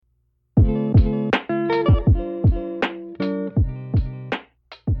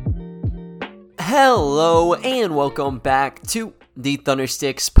Hello and welcome back to the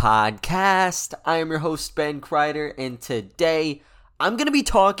Thundersticks podcast. I am your host Ben Kreider, and today I'm going to be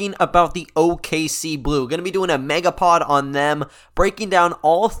talking about the OKC Blue. Going to be doing a megapod on them, breaking down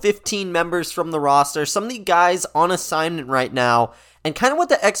all 15 members from the roster, some of the guys on assignment right now, and kind of what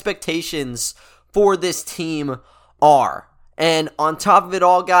the expectations for this team are. And on top of it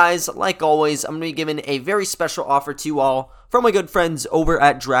all, guys, like always, I'm going to be giving a very special offer to you all from my good friends over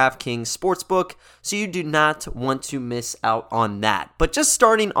at DraftKings Sportsbook, so you do not want to miss out on that. But just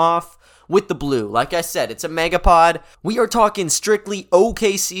starting off with the Blue, like I said, it's a megapod. We are talking strictly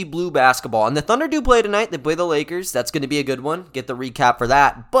OKC Blue basketball, and the Thunder do play tonight. They play the Lakers. That's going to be a good one. Get the recap for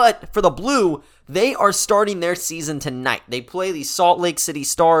that. But for the Blue, they are starting their season tonight. They play the Salt Lake City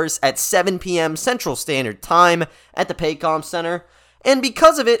Stars at 7 p.m. Central Standard Time at the Paycom Center. And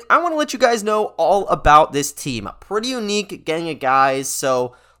because of it, I want to let you guys know all about this team. A pretty unique gang of guys.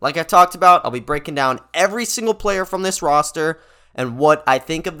 So, like I talked about, I'll be breaking down every single player from this roster and what I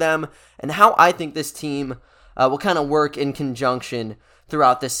think of them and how I think this team will kind of work in conjunction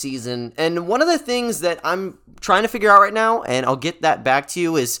throughout this season. And one of the things that I'm trying to figure out right now, and I'll get that back to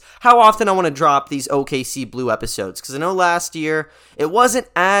you, is how often I want to drop these OKC Blue episodes. Because I know last year it wasn't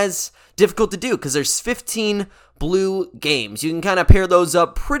as difficult to do because there's 15 Blue games. You can kind of pair those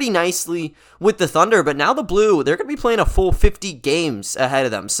up pretty nicely with the Thunder, but now the Blue, they're going to be playing a full 50 games ahead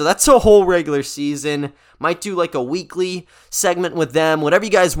of them. So that's a whole regular season. Might do like a weekly segment with them. Whatever you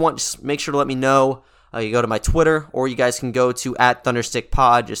guys want, just make sure to let me know. You go to my Twitter, or you guys can go to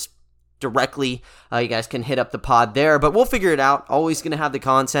 @ThunderstickPod, just directly. You guys can hit up the pod there, but we'll figure it out. Always going to have the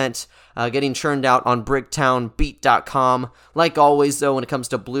content getting churned out on BricktownBeat.com. Like always, though, when it comes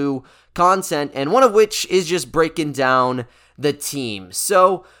to Blue content, and one of which is just breaking down the team.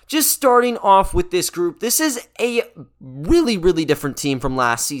 So, just starting off with this group, this is a really, really different team from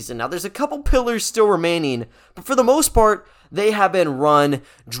last season. Now, there's a couple pillars still remaining, but for the most part, they have been run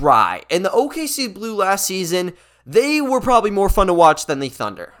dry. And the OKC Blue last season, they were probably more fun to watch than the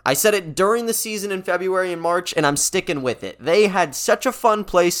Thunder. I said it during the season in February and March, and I'm sticking with it. They had such a fun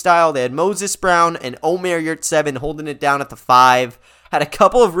play style. They had Moses Brown and Omer Yurtseven holding it down at the 5. Had a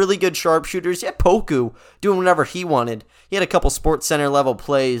couple of really good sharpshooters. He had Poku doing whatever he wanted. He had a couple Sports Center level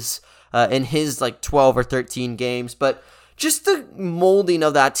plays in his like 12 or 13 games. But just the molding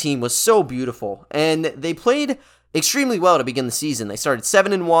of that team was so beautiful. And they played extremely well to begin the season. They started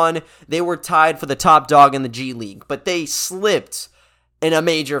 7-1. They were tied for the top dog in the G League. But they slipped in a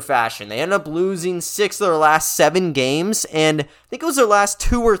major fashion. They ended up losing 6 of their last 7 games. And I think it was their last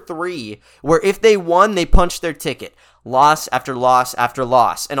 2 or 3 where if they won, they punched their ticket. Loss after loss after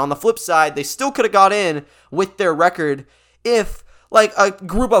loss. And on the flip side, they still could have got in with their record if like a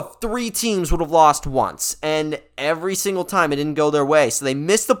group of 3 teams would have lost once. And every single time it didn't go their way. So they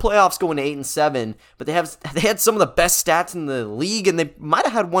missed the playoffs going 8-7. But they had some of the best stats in the league. And they might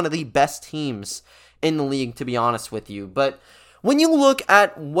have had one of the best teams in the league, to be honest with you. But when you look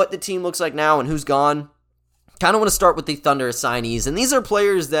at what the team looks like now and who's gone, kind of want to start with the Thunder assignees. And these are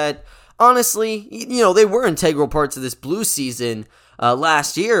players that, honestly, you know, they were integral parts of this Blue season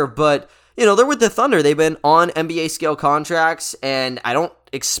last year, but, you know, they're with the Thunder. They've been on NBA scale contracts, and I don't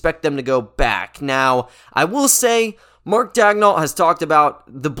expect them to go back. Now, I will say, Mark Daigneault has talked about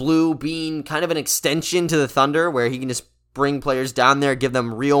the Blue being kind of an extension to the Thunder, where he can just bring players down there, give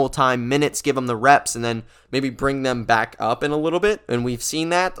them real-time minutes, give them the reps, and then maybe bring them back up in a little bit, and we've seen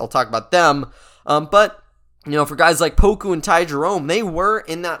that. I'll talk about them, but you know, for guys like Poku and Ty Jerome, they were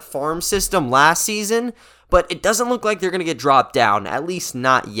in that farm system last season, but it doesn't look like they're going to get dropped down, at least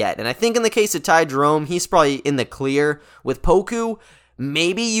not yet. And I think in the case of Ty Jerome, he's probably in the clear. With Poku,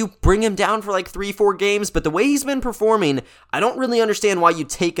 maybe you bring him down for like 3-4 games, but the way he's been performing, I don't really understand why you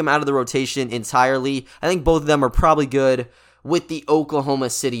take him out of the rotation entirely. I think both of them are probably good with the Oklahoma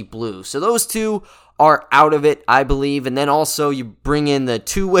City Blue. So those two are out of it, I believe. And then also you bring in the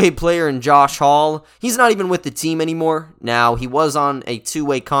two-way player in Josh Hall. He's not even with the team anymore. Now, he was on a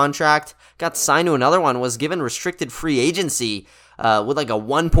 2-way contract, got signed to another one, was given restricted free agency with like a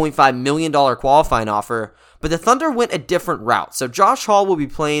 $1.5 million qualifying offer. But the Thunder went a different route. So Josh Hall will be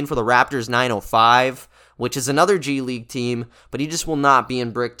playing for the Raptors 905, which is another G League team, but he just will not be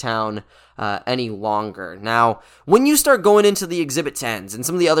in Bricktown any longer. Now, when you start going into the Exhibit 10s and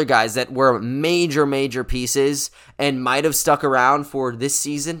some of the other guys that were major pieces and might have stuck around for this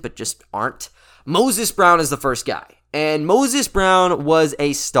season but just aren't, Moses Brown is the first guy. And Moses Brown was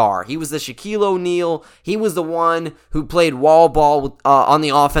a star. He was the Shaquille O'Neal. He was the one who played wall ball on the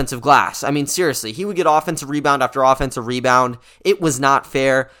offensive glass. I mean, seriously, he would get offensive rebound after offensive rebound. It was not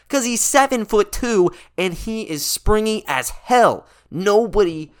fair because he's 7'2" and he is springy as hell.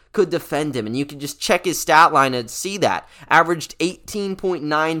 Nobody could defend him, and you can just check his stat line and see that. Averaged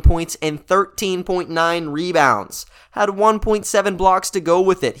 18.9 points and 13.9 rebounds. Had 1.7 blocks to go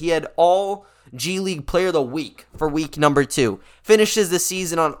with it. He had all G League Player of the Week for week number 2. Finishes the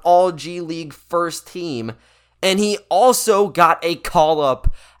season on all G League first team. And he also got a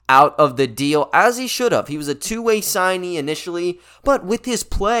call-up out of the deal, as he should have. He was a two-way signee initially, but with his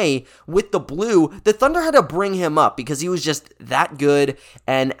play with the Blue, the Thunder had to bring him up because he was just that good.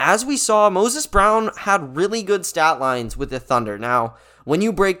 And as we saw, Moses Brown had really good stat lines with the Thunder. Now, when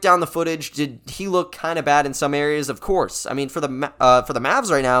you break down the footage, did he look kind of bad in some areas? Of course. I mean, for the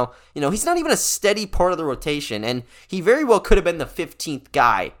Mavs right now, he's not even a steady part of the rotation, and he very well could have been the 15th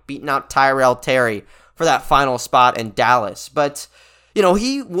guy, beating out Tyrell Terry for that final spot in Dallas. But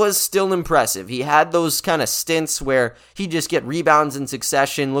he was still impressive. He had those kind of stints where he'd just get rebounds in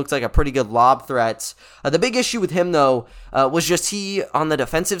succession, looked like a pretty good lob threat. The big issue with him, though, was just he, on the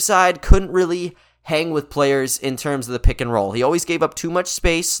defensive side, couldn't really hang with players in terms of the pick and roll. He always gave up too much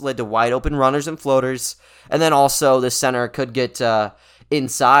space, led to wide open runners and floaters, and then also the center could get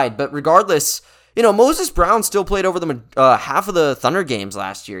inside. But regardless, Moses Brown still played over the half of the Thunder games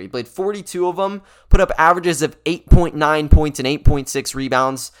last year. He played 42 of them, put up averages of 8.9 points and 8.6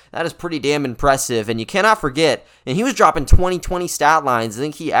 rebounds. That is pretty damn impressive. And you cannot forget, and he was dropping 2020 stat lines. I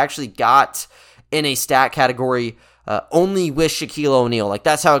think he actually got in a stat category only with Shaquille O'Neal. Like,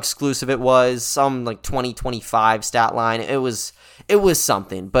 that's how exclusive it was. Some 2025 stat line. It was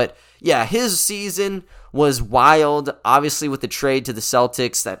something. But yeah, his season was wild, obviously with the trade to the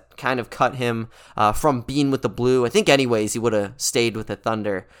Celtics that kind of cut him from being with the Blue. I think anyways he would have stayed with the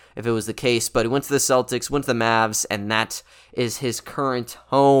Thunder if it was the case, but he went to the Celtics, went to the Mavs, and that is his current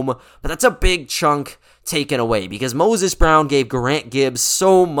home. But that's a big chunk taken away because Moses Brown gave Grant Gibbs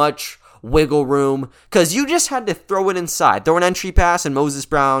so much wiggle room because you just had to throw it inside, throw an entry pass, and Moses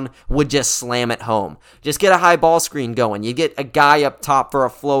Brown would just slam it home. Just get a high ball screen going. You get a guy up top for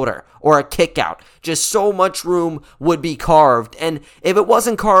a floater or a kick out. Just so much room would be carved, and if it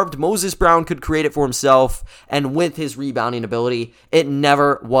wasn't carved, Moses Brown could create it for himself, and with his rebounding ability, it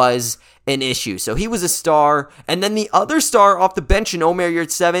never was an issue. So he was a star, and then the other star off the bench in Omer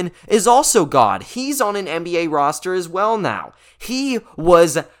Yurtseven is also God. He's on an NBA roster as well now. He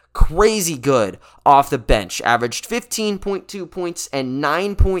was crazy good off the bench, averaged 15.2 points and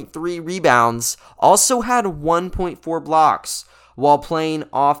 9.3 rebounds, also had 1.4 blocks while playing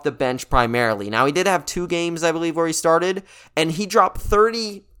off the bench primarily. Now, he did have 2 games, I believe, where he started, and he dropped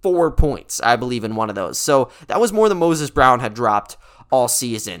 34 points, I believe, in one of those. So that was more than Moses Brown had dropped all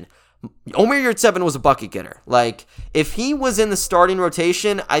season. Omer Yurtseven was a bucket getter. Like, if he was in the starting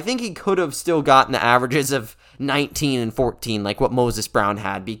rotation, I think he could have still gotten the averages of 19 and 14 like what Moses Brown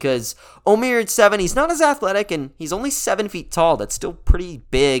had, because Omer Yurtseven, he's not as athletic, and he's only 7 feet tall. That's still pretty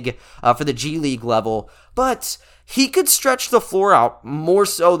big for the G League level, but he could stretch the floor out more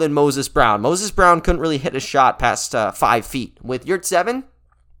so than Moses Brown. Moses Brown couldn't really hit a shot past 5 feet. With Yurtseven,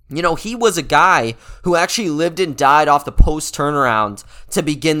 he was a guy who actually lived and died off the post turnaround to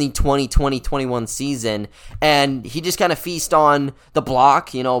begin the 2020-21 season, and he just kind of feast on the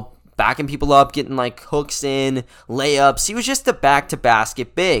block, backing people up, getting hooks in, layups. He was just a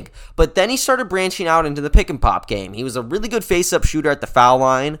back-to-basket big. But then he started branching out into the pick-and-pop game. He was a really good face-up shooter at the foul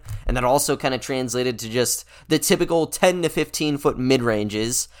line, and that also kind of translated to just the typical 10 to 15-foot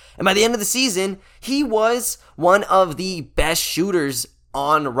mid-ranges. And by the end of the season, he was one of the best shooters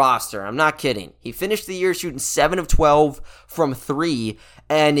on roster. I'm not kidding. He finished the year shooting 7 of 12 from 3,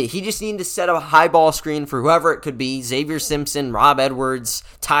 and he just needed to set up a high ball screen for whoever it could be, Xavier Simpson, Rob Edwards,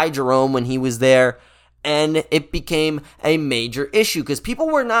 Ty Jerome when he was there, and it became a major issue because people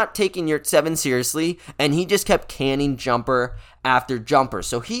were not taking Yurtseven seriously, and he just kept canning jumper after jumper.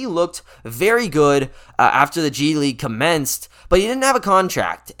 So he looked very good after the G League commenced, but he didn't have a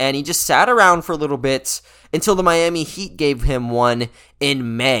contract, and he just sat around for a little bit until the Miami Heat gave him one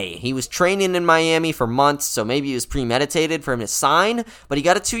in May. He was training in Miami for months, so maybe it was premeditated for him to sign, but he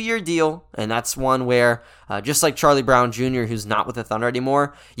got a 2-year deal, and that's one where, just like Charlie Brown Jr., who's not with the Thunder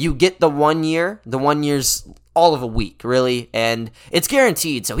anymore, you get the 1 year. The 1 year's all of a week, really, and it's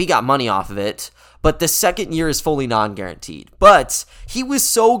guaranteed, so he got money off of it, but the second year is fully non-guaranteed. But he was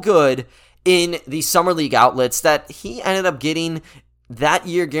so good in the Summer League outlets that he ended up getting that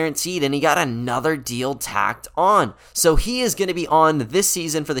year guaranteed, and he got another deal tacked on. So he is going to be on this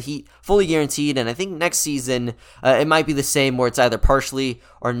season for the Heat, fully guaranteed, and I think next season it might be the same where it's either partially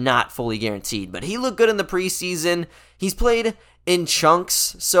or not fully guaranteed. But he looked good in the preseason. He's played in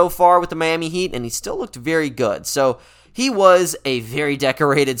chunks so far with the Miami Heat, and he still looked very good. So he was a very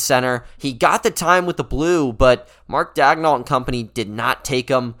decorated center. He got the time with the blue, but Mark Daigneault and company did not take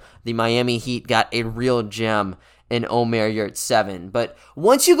him. The Miami Heat got a real gem in Omer Yurtseven. But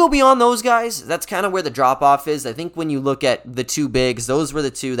once you go beyond those guys, that's kind of where the drop-off is. I think when you look at the two bigs, those were the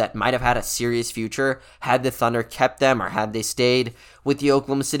two that might have had a serious future had the Thunder kept them or had they stayed with the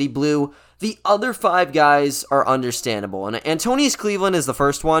Oklahoma City Blue. The other five guys are understandable, and Antonius Cleveland is the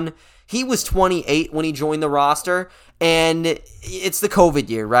first one. He was 28 when he joined the roster, and it's the COVID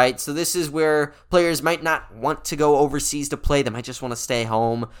year, right? So this is where players might not want to go overseas to play. They might just want to stay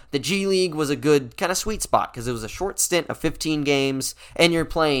home. The G League was a good kind of sweet spot because it was a short stint of 15 games, and you're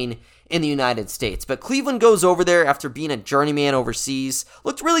playing in the United States. But Cleveland goes over there after being a journeyman overseas.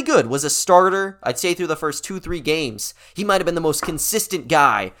 Looked really good. Was a starter, I'd say, through the first 2-3 games. He might have been the most consistent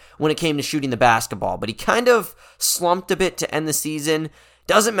guy when it came to shooting the basketball, but he kind of slumped a bit to end the season.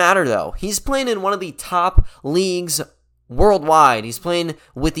 Doesn't matter, though. He's playing in one of the top leagues worldwide. He's playing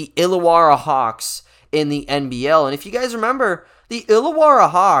with the Illawarra Hawks in the NBL. And if you guys remember, the Illawarra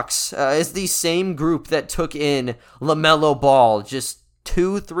Hawks is the same group that took in LaMelo Ball just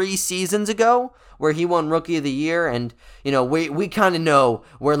 2-3 seasons ago, where he won Rookie of the Year. And, you know, we kind of know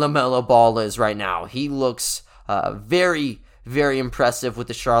where LaMelo Ball is right now. He looks very, very impressive with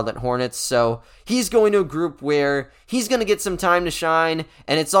the Charlotte Hornets. So he's going to a group where he's going to get some time to shine,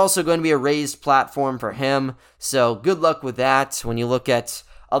 and it's also going to be a raised platform for him. So good luck with that. When you look at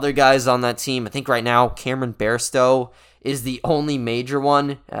other guys on that team, I think right now Cameron Bairstow is the only major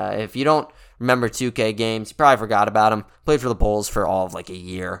one. If you don't remember 2K games, you probably forgot about him. Played for the Bulls for all of like a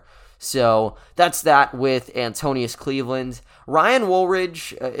year. So that's that with Antonius Cleveland. Ryan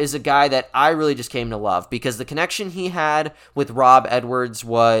Woolridge is a guy that I really just came to love because the connection he had with Rob Edwards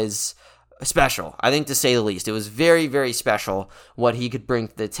was special, I think, to say the least. It was very, very special what he could bring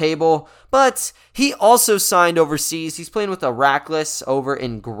to the table. But he also signed overseas. He's playing with Iraklis over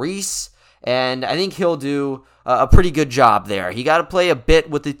in Greece, and I think he'll do a pretty good job there. He got to play a bit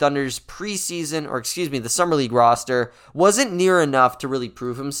with the Thunder's the Summer League roster. Wasn't near enough to really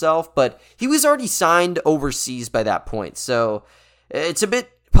prove himself, but he was already signed overseas by that point. So it's a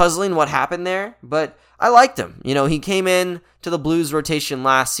bit puzzling what happened there, but I liked him. You know, he came in to the Blues rotation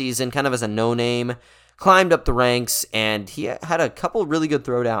last season kind of as a no-name, climbed up the ranks, and he had a couple really good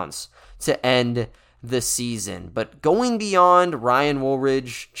throwdowns to end the season. But going beyond Ryan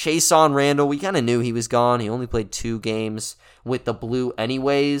Woolridge, Chason Randall, we kind of knew he was gone. He only played 2 games with the Blue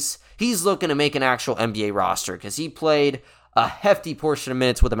anyways. He's looking to make an actual NBA roster because he played a hefty portion of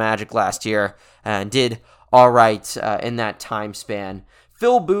minutes with the Magic last year and did all right in that time span.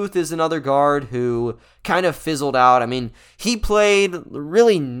 Phil Booth is another guard who kind of fizzled out. I mean, he played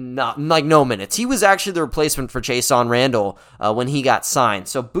really not like no minutes. He was actually the replacement for Chason Randall when he got signed.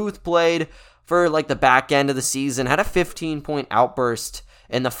 So Booth played for like the back end of the season, had a 15-point outburst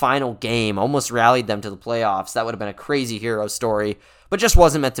in the final game, almost rallied them to the playoffs. That would have been a crazy hero story, but just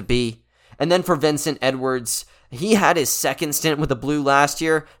wasn't meant to be. And then for Vincent Edwards, he had his second stint with the Blue last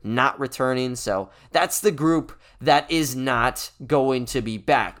year, not returning. So that's the group that is not going to be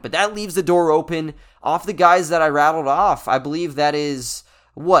back. But that leaves the door open. Off the guys that I rattled off, I believe that is,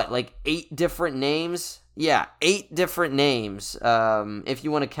 like 8 different names? Yeah, 8 different names, if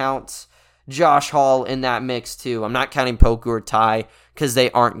you want to count Josh Hall in that mix too. I'm not counting Poku or Ty because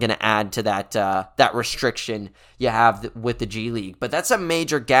they aren't going to add to that restriction you have with the G League. But that's a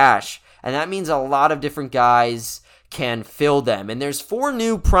major gash, and that means a lot of different guys can fill them. And there's 4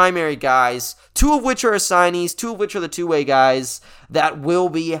 new primary guys, 2 of which are assignees, 2 of which are the two-way guys that will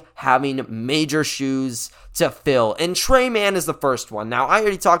be having major shoes to fill. And Tre Mann is the first one. Now, I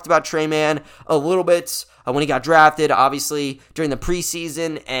already talked about Tre Mann a little bit when he got drafted, obviously, during the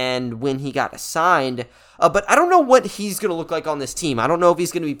preseason and when he got assigned. But I don't know what he's going to look like on this team. I don't know if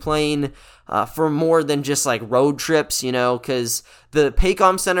he's going to be playing for more than just like road trips, because the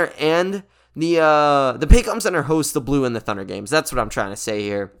Paycom Center and the Paycom Center hosts the Blue and the Thunder games. That's what I'm trying to say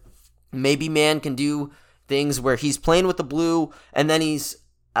here. Maybe Mann can do things where he's playing with the Blue and then he's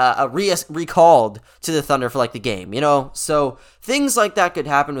recalled to the Thunder for like the game, So things like that could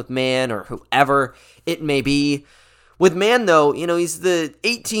happen with Mann or whoever it may be. With Mann, though, he's the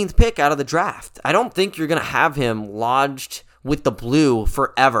 18th pick out of the draft. I don't think you're going to have him lodged with the blue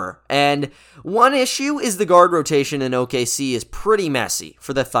forever. And one issue is the guard rotation in OKC is pretty messy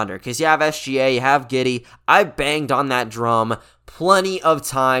for the Thunder because you have SGA, you have Giddey. I've banged on that drum plenty of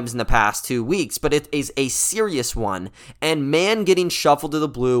times in the past 2 weeks, but it is a serious one. And Man getting shuffled to the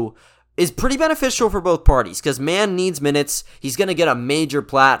blue is pretty beneficial for both parties because Man needs minutes. He's going to get a major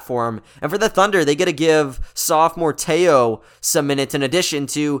platform. And for the Thunder, they get to give sophomore Teo some minutes in addition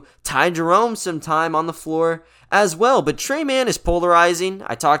to Ty Jerome some time on the floor as well. But Tre Mann is polarizing.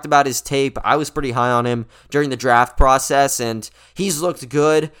 I talked about his tape. I was pretty high on him during the draft process, and he's looked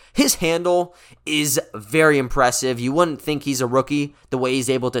good. His handle is very impressive. You wouldn't think he's a rookie, the way he's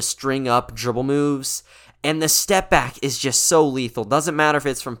able to string up dribble moves. And the step back is just so lethal. Doesn't matter if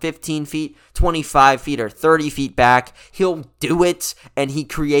it's from 15 feet, 25 feet, or 30 feet back. He'll do it, and he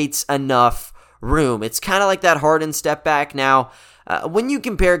creates enough room. It's kind of like that Harden step back. Now, when you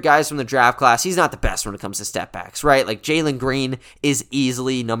compare guys from the draft class, he's not the best when it comes to step backs, right? Like Jalen Green is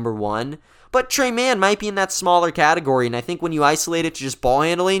easily number one. But Tre Mann might be in that smaller category, and I think when you isolate it to just ball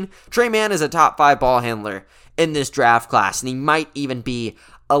handling, Tre Mann is a top 5 ball handler in this draft class, and he might even be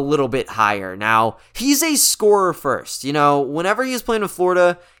a little bit higher. Now, he's a scorer first. You know, whenever he was playing with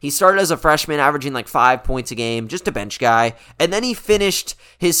Florida, he started as a freshman averaging like 5 points a game, just a bench guy, and then he finished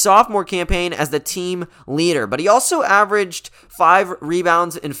his sophomore campaign as the team leader, but he also averaged 5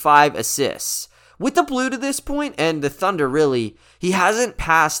 rebounds and 5 assists. With the blue to this point, and the Thunder really, he hasn't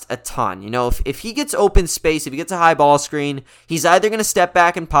passed a ton. You know, if he gets open space, if he gets a high ball screen, he's either going to step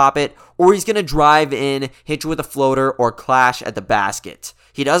back and pop it, or he's going to drive in, hit you with a floater, or clash at the basket.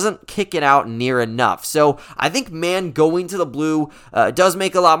 He doesn't kick it out near enough. So I think Man going to the blue does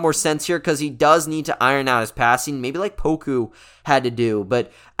make a lot more sense here because he does need to iron out his passing, maybe like Poku had to do.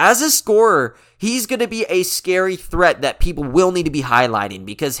 But as a scorer, he's going to be a scary threat that people will need to be highlighting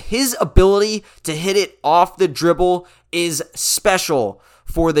because his ability to hit it off the dribble is special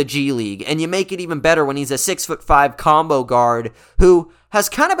for the G League. And you make it even better when he's a 6'5" combo guard who has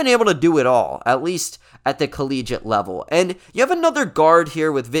kind of been able to do it all, at least at the collegiate level. And you have another guard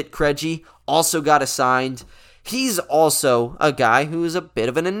here with Vit Krejci, also got assigned. He's also a guy who is a bit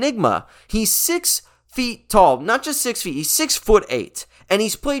of an enigma. He's 6 feet tall, not just 6 feet, he's 6'8", and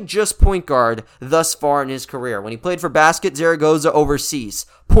he's played just point guard thus far in his career. When he played for Basket Zaragoza overseas,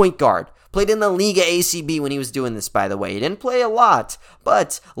 point guard. Played in the Liga ACB when he was doing this, by the way. He didn't play a lot,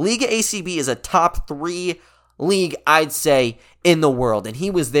 but Liga ACB is a top 3 league, I'd say, in the world. And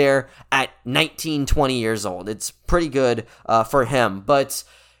he was there at 19, 20 years old. It's pretty good for him. But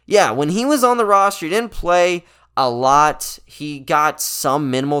yeah, when he was on the roster, he didn't play a lot. He got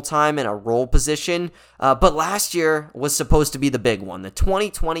some minimal time in a role position. But last year was supposed to be the big one. The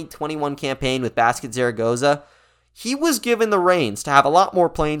 2020-21 campaign with Basket Zaragoza, he was given the reins to have a lot more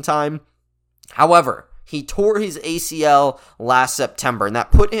playing time. However, he tore his ACL last September, and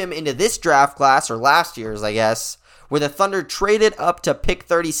that put him into this draft class, or last year's, I guess, where the Thunder traded up to pick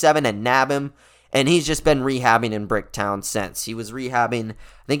 37 and nab him, and he's just been rehabbing in Bricktown since. He was rehabbing, I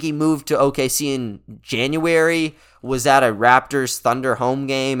think he moved to OKC in January, was at a Raptors Thunder home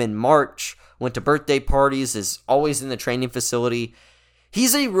game in March, went to birthday parties, is always in the training facility.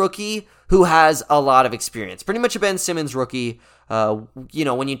 He's a rookie who has a lot of experience, pretty much a Ben Simmons rookie,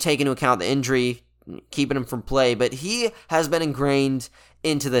 when you take into account the injury, keeping him from play, but he has been ingrained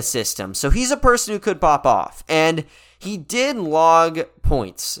into the system. So he's a person who could pop off. And he did log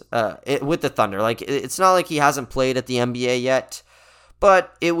points with the Thunder. Like, it's not like he hasn't played at the NBA yet,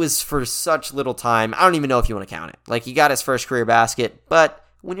 but it was for such little time. I don't even know if you want to count it. Like, he got his first career basket, but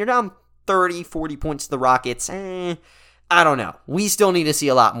when you're down 30, 40 points to the Rockets, I don't know. We still need to see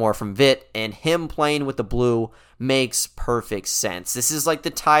a lot more from Vit, and him playing with the blue makes perfect sense. This is like the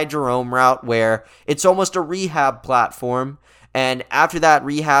Ty Jerome route where it's almost a rehab platform, and after that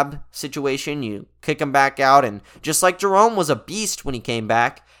rehab situation, you kick him back out, and just like Jerome was a beast when he came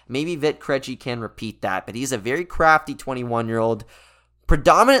back, maybe Vit Krejci can repeat that, but he's a very crafty 21-year-old,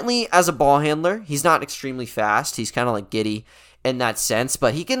 predominantly as a ball handler. He's not extremely fast. He's kind of like Giddey in that sense,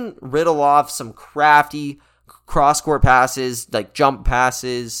 but he can riddle off some crafty cross-court passes, like jump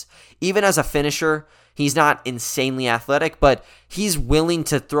passes. Even as a finisher, he's not insanely athletic, but he's willing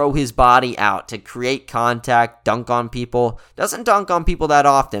to throw his body out to create contact, dunk on people. Doesn't dunk on people that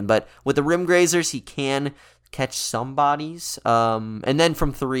often, but with the rim grazers, he can catch some bodies. And then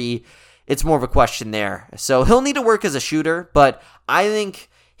from 3, it's more of a question there. So he'll need to work as a shooter, but I think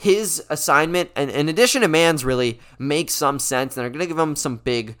his assignment, and in addition to Mann's, really makes some sense, and they're going to give him some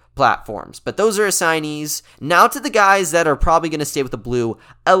big platforms. But those are assignees. Now to the guys that are probably going to stay with the Blue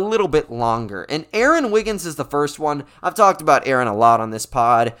a little bit longer. And Aaron Wiggins is the first one. I've talked about Aaron a lot on this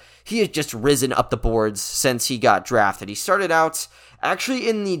pod. He has just risen up the boards since he got drafted. He started out actually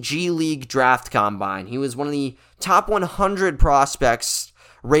in the G League Draft Combine. He was one of the top 100 prospects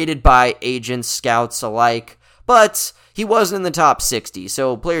rated by agents, scouts alike, but he wasn't in the top 60,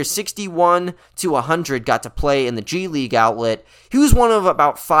 so players 61 to 100 got to play in the G League outlet. He was one of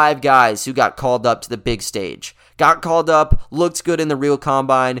about 5 guys who got called up to the big stage. Got called up, looked good in the real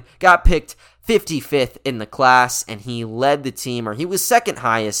combine, got picked 55th in the class, and he led the team, or he was second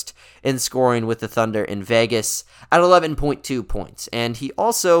highest in scoring with the Thunder in Vegas at 11.2 points. And he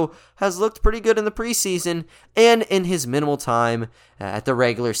also has looked pretty good in the preseason and in his minimal time at the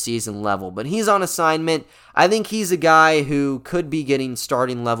regular season level. But he's on assignment. I think he's a guy who could be getting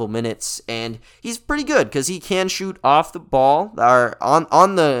starting level minutes, and he's pretty good because he can shoot off the ball, or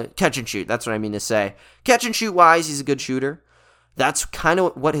on the catch and shoot. That's what I mean to say. Catch and shoot wise, he's a good shooter. That's kind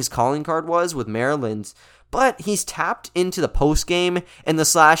of what his calling card was with Maryland. But he's tapped into the post game and the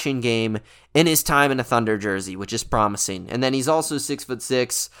slashing game in his time in a Thunder jersey, which is promising. And then he's also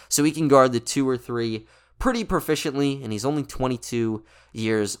 6'6", so he can guard the 2 or 3 pretty proficiently, and he's only 22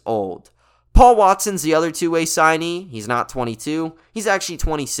 years old. Paul Watson's the other two-way signee. He's not 22. He's actually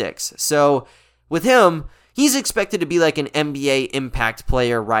 26. So with him, he's expected to be like an NBA impact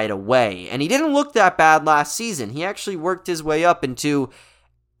player right away. And he didn't look that bad last season. He actually worked his way up into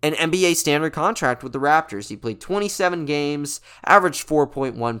an NBA standard contract with the Raptors. He played 27 games, averaged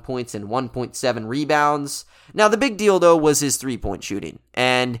 4.1 points and 1.7 rebounds. Now, the big deal, though, was his three-point shooting.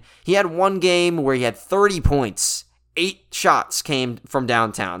 And he had one game where he had 30 points. 8 shots came from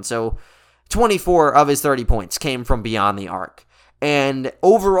downtown. So 24 of his 30 points came from beyond the arc. And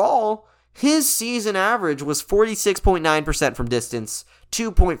overall, his season average was 46.9% from distance,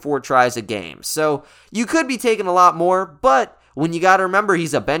 2.4 tries a game. So you could be taking a lot more, but when you got to remember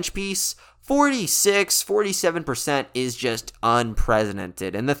he's a bench piece, 47% is just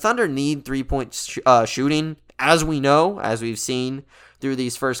unprecedented. And the Thunder need three-point shooting, as we know, as we've seen through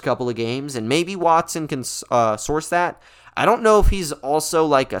these first couple of games. And maybe Watson can source that. I don't know if he's also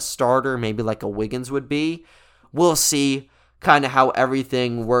like a starter, maybe like a Wiggins would be. We'll see kind of how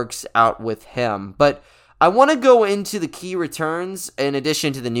everything works out with him. But I want to go into the key returns in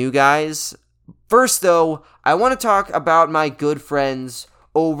addition to the new guys. First, though, I want to talk about my good friends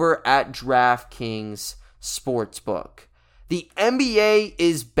over at DraftKings Sportsbook. The NBA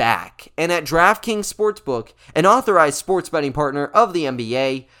is back, and at DraftKings Sportsbook, an authorized sports betting partner of the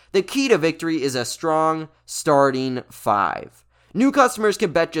NBA, the key to victory is a strong starting 5. New customers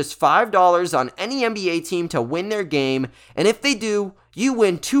can bet just $5 on any NBA team to win their game, and if they do, you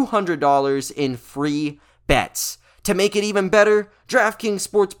win $200 in free bets. To make it even better, DraftKings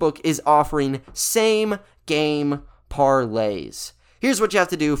Sportsbook is offering same-game parlays. Here's what you have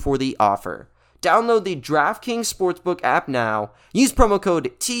to do for the offer. Download the DraftKings Sportsbook app now, use promo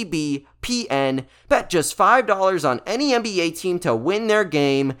code TBPN, bet just $5 on any NBA team to win their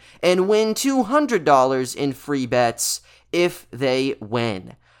game, and win $200 in free bets if they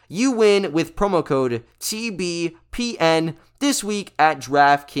win. You win with promo code TBPN this week at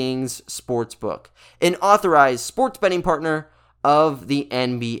DraftKings Sportsbook, an authorized sports betting partner of the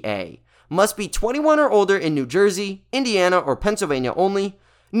NBA. Must be 21 or older in New Jersey, Indiana, or Pennsylvania only.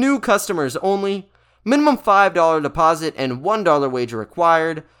 New customers only. Minimum $5 deposit and $1 wager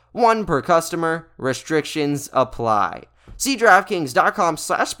required. 1 per customer. Restrictions apply. See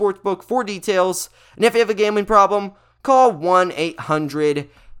DraftKings.com/sportsbook for details. And if you have a gambling problem, call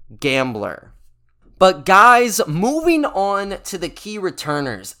 1-800-GAMBLER. But guys, moving on to the key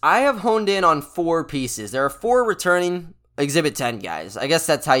returners. I have honed in on 4 pieces. There are 4 returning Exhibit 10 guys. I guess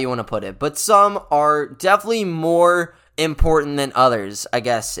that's how you want to put it. But some are definitely more important than others, I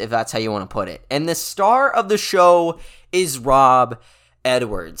guess, if that's how you want to put it. And the star of the show is Rob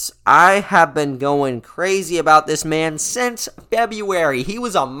Edwards. I have been going crazy about this man since February. He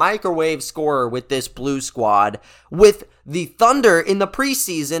was a microwave scorer with this Blue squad, with the Thunder in the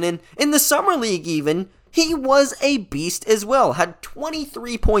preseason, and in the Summer League even, he was a beast as well. Had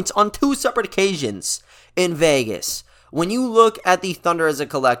 23 points on 2 separate occasions in Vegas. When you look at the Thunder as a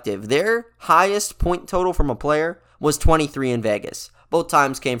collective, their highest point total from a player was 23 in Vegas. Both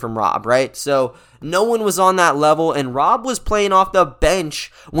times came from Rob, right? So No one was on that level, and Rob was playing off the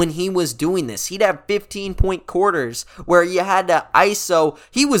bench when he was doing this. He'd have 15-point quarters where you had to ISO.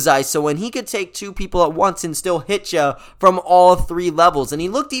 He was ISO, and he could take two people at once and still hit you from all three levels. And he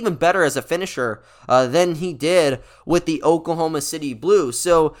looked even better as a finisher than he did with the Oklahoma City Blue.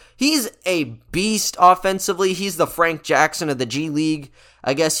 So he's a beast offensively. He's the Frank Jackson of the G League,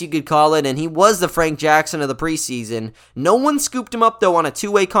 I guess you could call it, and he was the Frank Jackson of the preseason. No one scooped him up, though, on a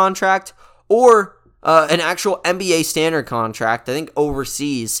two-way contract or an actual NBA standard contract. I think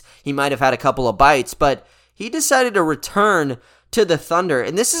overseas he might have had a couple of bites, but he decided to return to the Thunder.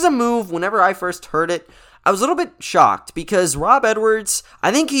 And this is a move, whenever I first heard it, I was a little bit shocked because Rob Edwards,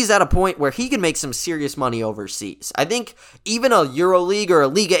 I think he's at a point where he can make some serious money overseas. I think even a EuroLeague or a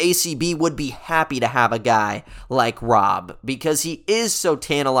Liga ACB would be happy to have a guy like Rob because he is so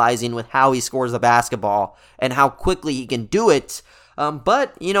tantalizing with how he scores the basketball and how quickly he can do it.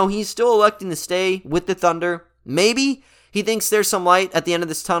 But, he's still electing to stay with the Thunder. Maybe he thinks there's some light at the end of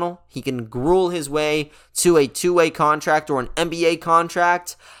this tunnel. He can gruel his way to a two-way contract or an NBA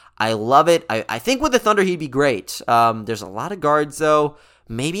contract. I love it. I think with the Thunder, he'd be great. There's a lot of guards, though.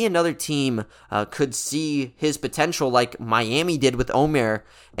 Maybe another team could see his potential like Miami did with Omer.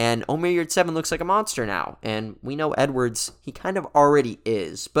 And Omer Yurtseven looks like a monster now. And we know Edwards, he kind of already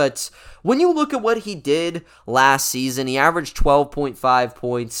is. But when you look at what he did last season, he averaged 12.5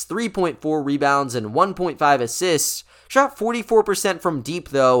 points, 3.4 rebounds, and 1.5 assists. Shot 44% from deep,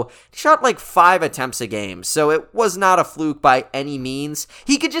 though. He shot like 5 attempts a game, so it was not a fluke by any means.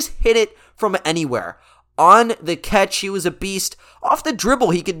 He could just hit it from anywhere. On the catch, he was a beast. Off the dribble,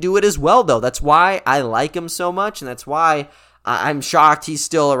 he could do it as well, though. That's why I like him so much, and that's why I'm shocked he's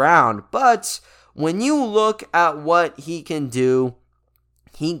still around. But when you look at what he can do,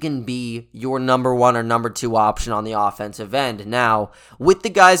 he can be your number one or number two option on the offensive end. Now, with the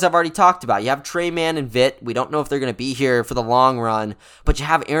guys I've already talked about, you have Trey Mann and Vit. We don't know if they're going to be here for the long run, but you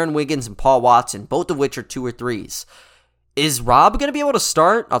have Aaron Wiggins and Paul Watson, both of which are 2 or 3s. Is Rob going to be able to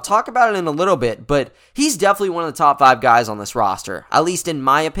start? I'll talk about it in a little bit, but he's definitely one of the top 5 guys on this roster, at least in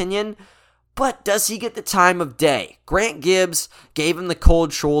my opinion. But does he get the time of day? Grant Gibbs gave him the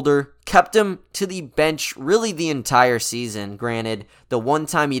cold shoulder, kept him to the bench really the entire season. Granted, the one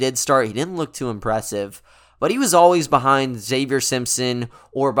time he did start, he didn't look too impressive, but he was always behind Xavier Simpson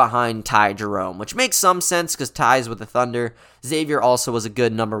or behind Ty Jerome, which makes some sense because Ty's with the Thunder. Xavier also was a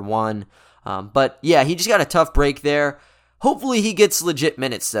good number 1. But yeah, he just got a tough break there. Hopefully he gets legit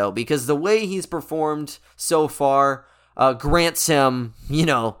minutes, though, because the way he's performed so far grants him,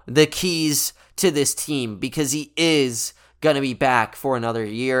 the keys to this team, because he is going to be back for another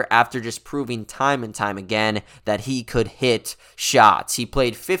year after just proving time and time again that he could hit shots. He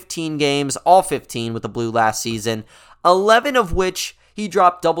played 15 games, all 15 with the Blue last season, 11 of which he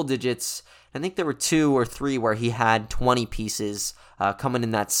dropped double digits. I think there were 2 or 3 where he had 20 pieces coming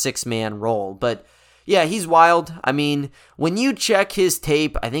in that 6-man role. But yeah, he's wild. I mean, when you check his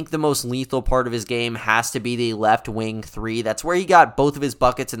tape, I think the most lethal part of his game has to be the left wing 3. That's where he got both of his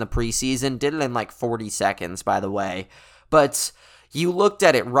buckets in the preseason. Did it in like 40 seconds, by the way. But you looked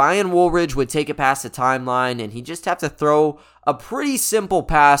at it. Ryan Woolridge would take it past the timeline, and he'd just have to throw a pretty simple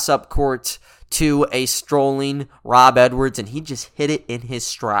pass up court to a strolling Rob Edwards, and he just hit it in his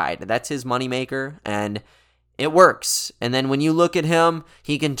stride. That's his moneymaker, and it works. And then when you look at him,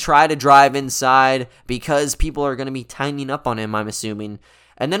 he can try to drive inside because people are going to be tightening up on him, I'm assuming.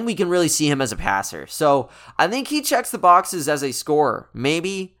 And then we can really see him as a passer. So I think he checks the boxes as a scorer.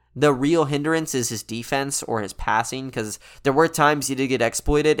 Maybe the real hindrance is his defense or his passing, because there were times he did get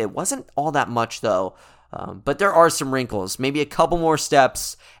exploited. It wasn't all that much, though. But there are some wrinkles. Maybe a couple more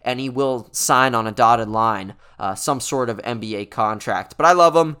steps, and he will sign on a dotted line some sort of NBA contract. But I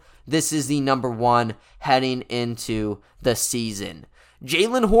love him. This is the number 1 heading into the season.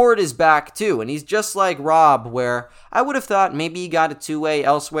 Jalen Horde is back too, and he's just like Rob, where I would have thought maybe he got a 2-way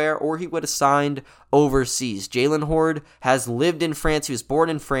elsewhere or he would have signed overseas. Jalen Horde has lived in France. He was born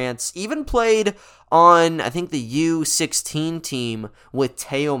in France, even played on, I think, the U16 team with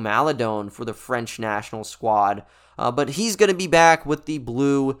Theo Maladon for the French national squad. But he's going to be back with the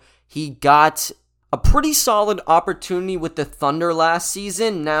Blue. He got a pretty solid opportunity with the Thunder last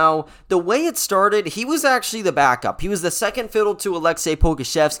season. Now, the way it started, he was actually the backup. He was the second fiddle to Aleksej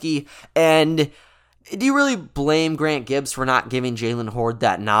Pokusevski, and do you really blame Grant Gibbs for not giving Jalen Horde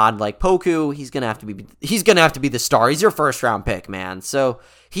that nod? Like, Poku, he's gonna have to be the star. He's your first round pick, man. So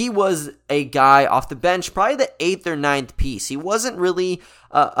he was a guy off the bench, probably the 8th or 9th piece. He wasn't really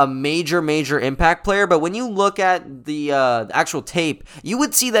a major impact player, but when you look at the actual tape, you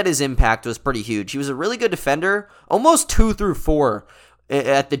would see that his impact was pretty huge. He was a really good defender, almost 2 through 4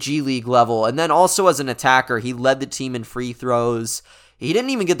 at the G League level. And then also as an attacker, he led the team in free throws. He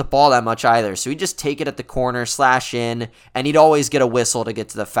didn't even get the ball that much either, so he'd just take it at the corner, slash in, and he'd always get a whistle to get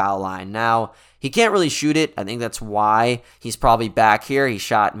to the foul line. Now, he can't really shoot it. I think that's why he's probably back here. He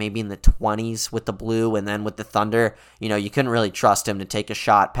shot maybe in the 20s with the Blue, and then with the Thunder, you couldn't really trust him to take a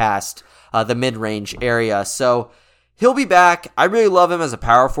shot past the mid-range area. So he'll be back. I really love him as a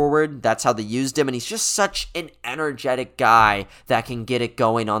power forward. That's how they used him, and he's just such an energetic guy that can get it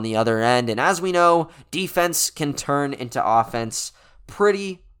going on the other end. And as we know, defense can turn into offense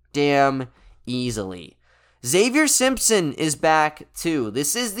pretty damn easily. Xavier Simpson is back too.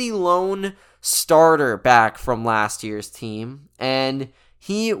 This is the lone starter back from last year's team, and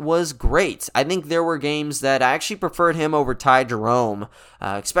he was great. I think there were games that I actually preferred him over Ty Jerome,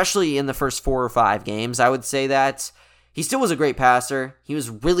 especially in the first 4 or 5 games. I would say that he still was a great passer. He was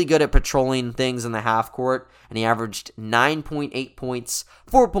really good at patrolling things in the half court, and he averaged 9.8 points,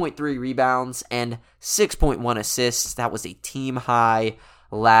 4.3 rebounds, and 6.1 assists. That was a team high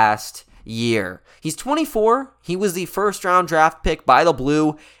last year. He's 24. He was the first-round draft pick by the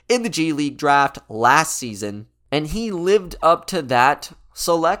Blue in the G League draft last season, and he lived up to that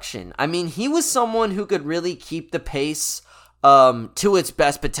selection. I mean, he was someone who could really keep the pace to its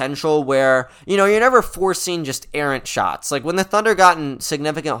best potential, where, you're never forcing just errant shots. Like when the Thunder got in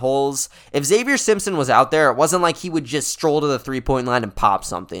significant holes, if Xavier Simpson was out there, it wasn't like he would just stroll to the 3-point line and pop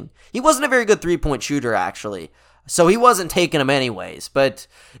something. He wasn't a very good 3-point shooter, actually. So he wasn't taking them anyways, but,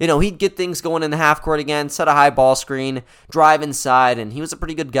 he'd get things going in the half court again, set a high ball screen, drive inside, and he was a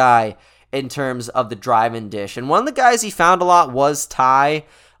pretty good guy in terms of the drive and dish. And one of the guys he found a lot was Ty,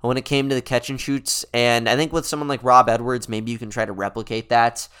 when it came to the catch and shoots, and I think with someone like Rob Edwards, maybe you can try to replicate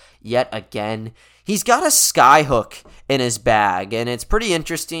that yet again. He's got a sky hook in his bag, and it's pretty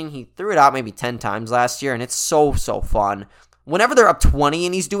interesting. He threw it out maybe 10 times last year, and it's so fun. Whenever they're up 20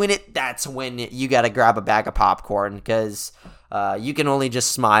 and he's doing it, that's when you got to grab a bag of popcorn, because you can only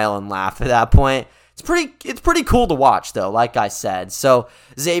just smile and laugh at that point. It's pretty cool to watch, though, like I said. So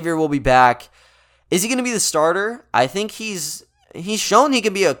Xavier will be back. Is he going to be the starter? I think he's shown he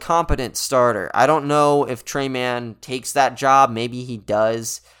can be a competent starter. I don't know if Tre Mann takes that job. Maybe he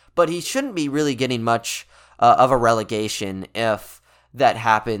does. But he shouldn't be really getting much of a relegation if that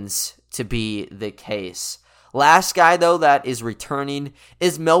happens to be the case. Last guy, though, that is returning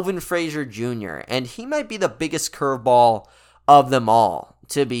is Melvin Frazier Jr., and he might be the biggest curveball of them all,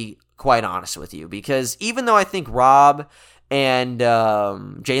 to be quite honest with you, because even though I think Rob and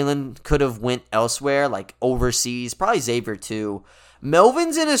Jalen could have went elsewhere, like overseas, probably Xavier too,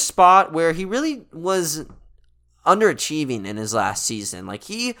 Melvin's in a spot where he really was underachieving in his last season. Like,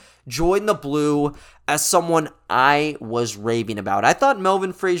 he joined the Blue as someone I was raving about. I thought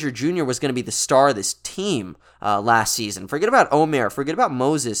Melvin Frazier Jr. was going to be the star of this team last season. Forget about Omer, forget about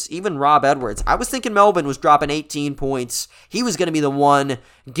Moses, even Rob Edwards. I was thinking Melvin was dropping 18 points. He was going to be the one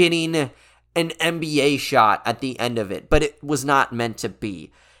getting an NBA shot at the end of it, but it was not meant to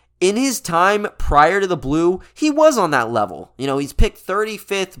be. In his time prior to the Blue, he was on that level. He's picked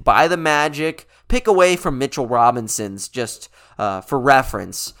 35th by the Magic, pick away from Mitchell Robinson's, just for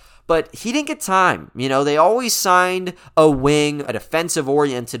reference. But he didn't get time. They always signed a wing, a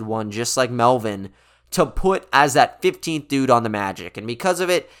defensive-oriented one, just like Melvin, to put as that 15th dude on the Magic. And because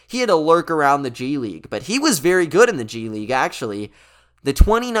of it, he had to lurk around the G League. But he was very good in the G League, actually. The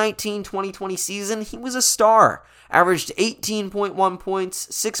 2019-2020 season, he was a star. Averaged 18.1 points,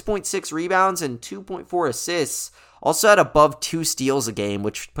 6.6 rebounds, and 2.4 assists. Also had above 2 steals a game,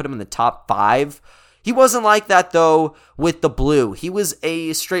 which put him in the top 5. He wasn't like that, though, with the Blue. He was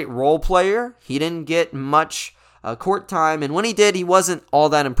a straight role player. He didn't get much court time, and when he did, he wasn't all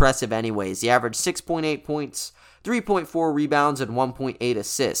that impressive anyways. He averaged 6.8 points, 3.4 rebounds, and 1.8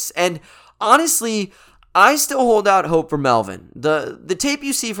 assists. And honestly, I still hold out hope for Melvin. The tape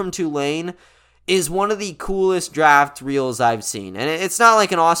you see from Tulane is one of the coolest draft reels I've seen. And it's not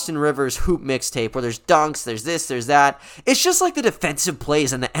like an Austin Rivers hoop mixtape where there's dunks, there's this, there's that. It's just like the defensive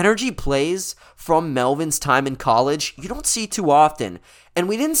plays and the energy plays from Melvin's time in college you don't see too often. And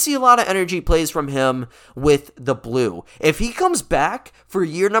we didn't see a lot of energy plays from him with the Blue. If he comes back for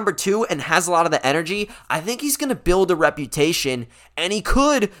year number 2 and has a lot of the energy, I think he's going to build a reputation, and he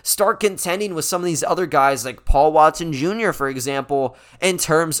could start contending with some of these other guys like Paul Watson Jr., for example, in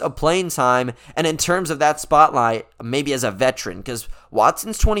terms of playing time and in terms of that spotlight, maybe as a veteran, because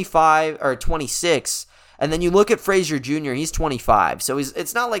Watson's 25 or 26. And then you look at Frazier Jr., he's 25. So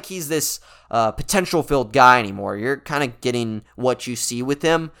it's not like he's this potential-filled guy anymore. You're kind of getting what you see with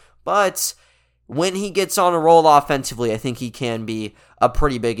him. But when he gets on a roll offensively, I think he can be a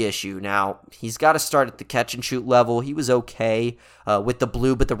pretty big issue. Now, he's got to start at the catch-and-shoot level. He was okay with the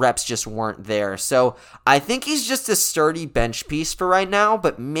Blue, but the reps just weren't there. So I think he's just a sturdy bench piece for right now,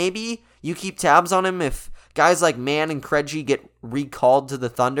 but maybe you keep tabs on him if guys like Mann and Krejci get recalled to the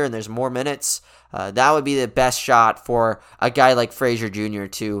Thunder and there's more minutes. That would be the best shot for a guy like Frazier Jr.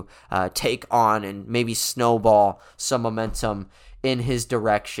 to take on and maybe snowball some momentum in his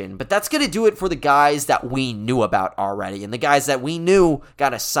direction. But that's going to do it for the guys that we knew about already and the guys that we knew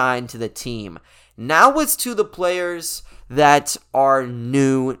got assigned to the team. Now it's to the players that are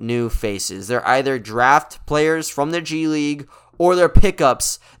new faces. They're either draft players from their G League or their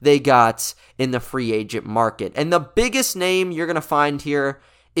pickups they got in the free agent market. And the biggest name you're going to find here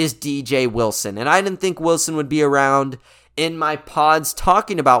is DJ Wilson. And I didn't think Wilson would be around in my pods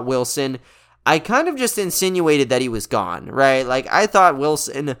talking about Wilson. I kind of just insinuated that he was gone, right? Like, I thought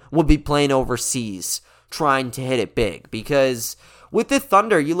Wilson would be playing overseas, trying to hit it big. Because with the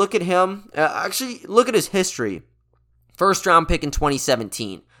Thunder, you look at him, actually, look at his history. First round pick in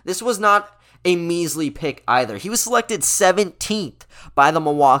 2017. This was not a measly pick either. He was selected 17th by the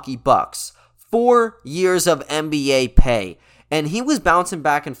Milwaukee Bucks. 4 years of NBA pay. And he was bouncing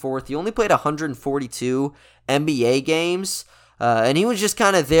back and forth. He only played 142 NBA games. And he was just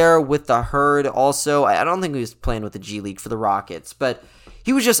kind of there with the herd also. I don't think he was playing with the G League for the Rockets, but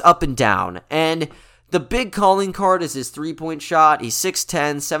he was just up and down. And the big calling card is his three-point shot. He's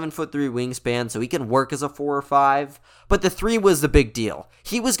 6'10", 7'3" wingspan, so he can work as a 4 or 5. But the 3 was the big deal.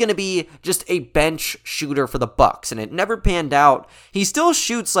 He was going to be just a bench shooter for the Bucks, and it never panned out. He still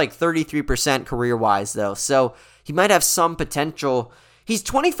shoots like 33% career-wise, though, so he might have some potential. He's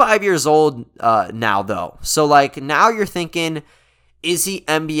 25 years old now, though. So, like, now you're thinking, is he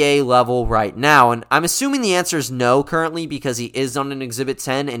NBA level right now? And I'm assuming the answer is no currently because he is on an Exhibit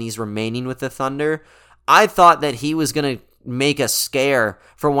 10 and he's remaining with the Thunder. I thought that he was going to make a scare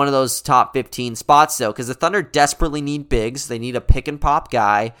for one of those top 15 spots, though, because the Thunder desperately need bigs. They need a pick-and-pop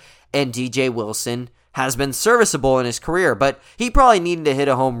guy, and DJ Wilson has been serviceable in his career, but he probably needed to hit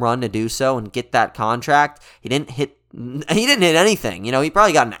a home run to do so and get that contract. He didn't hit anything. You know, he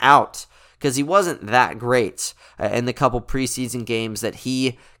probably got an out because he wasn't that great in the couple preseason games that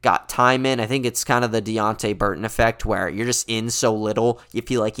he got time in. I think it's kind of the Deonte Burton effect where you're just in so little, you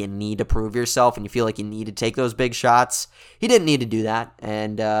feel like you need to prove yourself and you feel like you need to take those big shots. He didn't need to do that,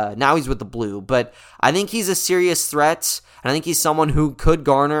 and now he's with the Blue. But I think he's a serious threat, and I think he's someone who could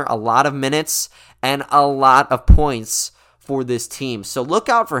garner a lot of minutes and a lot of points for this team. So look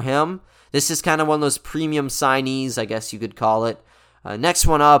out for him. This is kind of one of those premium signees, I guess you could call it. Next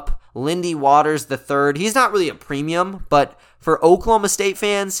one up, Lindy Waters III. He's not really a premium, but for Oklahoma State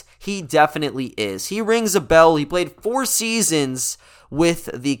fans, he definitely is. He rings a bell. He played 4 seasons with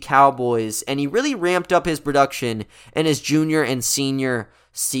the Cowboys, and he really ramped up his production in his junior and senior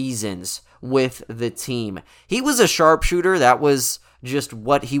seasons with the team. He was a sharpshooter. That was just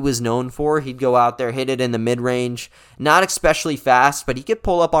what he was known for. He'd go out there, hit it in the mid-range. Not especially fast, but he could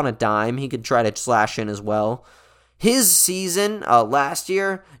pull up on a dime. He could try to slash in as well. His season last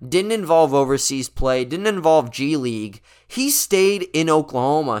year didn't involve overseas play, didn't involve G League. He stayed in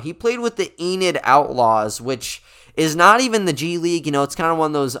Oklahoma. He played with the Enid Outlaws, which is not even the G League. You know, it's kind of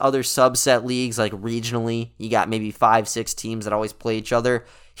one of those other subset leagues, like regionally. You got maybe 5-6 teams that always play each other.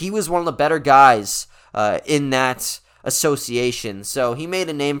 He was one of the better guys in that association. So he made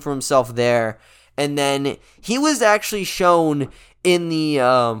a name for himself there. And then he was actually shown in the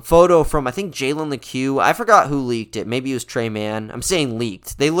photo from, I think, Jalen LeCue. I forgot who leaked it. Maybe it was Trey Mann. I'm saying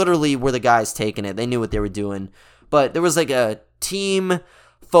leaked. They literally were the guys taking it. They knew what they were doing. But there was like a team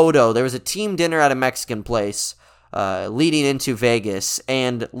photo. There was a team dinner at a Mexican place leading into Vegas.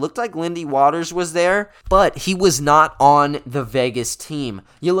 And looked like Lindy Waters was there. But he was not on the Vegas team.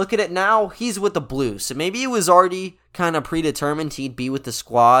 You look at it now, he's with the Blues. So maybe it was already kind of predetermined he'd be with the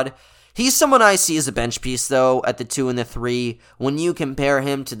squad. He's someone I see as a bench piece, though, at the 2 and the 3. When you compare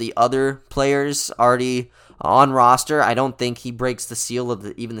him to the other players already on roster, I don't think he breaks the seal of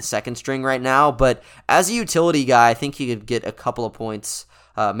even the second string right now. But as a utility guy, I think he could get a couple of points,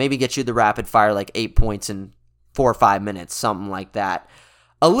 maybe get you the rapid fire, like 8 points in 4 or 5 minutes, something like that.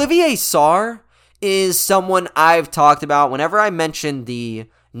 Olivier Sarr is someone I've talked about whenever I mentioned the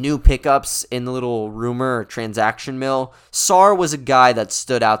new pickups in the little rumor or transaction mill. Sarr was a guy that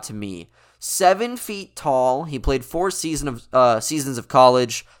stood out to me. 7 feet tall. He played 4 seasons of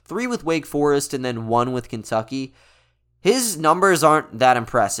college, 3 with Wake Forest, and then 1 with Kentucky. His numbers aren't that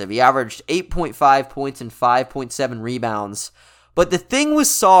impressive. He averaged 8.5 points and 5.7 rebounds. But the thing with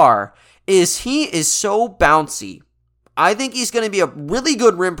Sarr is he is so bouncy I think he's going to be a really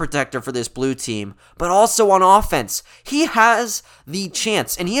good rim protector for this Blue team, but also on offense. He has the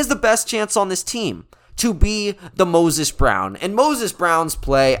chance, and he has the best chance on this team, to be the Moses Brown. And Moses Brown's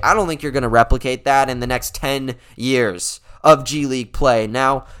play, I don't think you're going to replicate that in the next 10 years of G League play.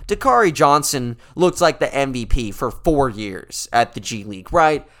 Now, Dakari Johnson looks like the MVP for 4 years at the G League,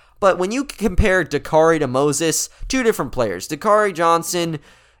 right? But when you compare Dakari to Moses, two different players. Dakari Johnson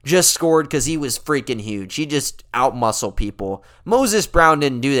just scored because he was freaking huge. He just outmuscled people. Moses Brown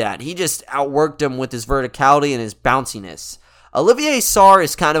didn't do that. He just outworked him with his verticality and his bounciness. Olivier Sarr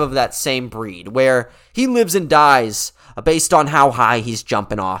is kind of that same breed, where he lives and dies based on how high he's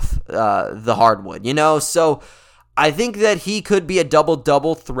jumping off the hardwood, So I think that he could be a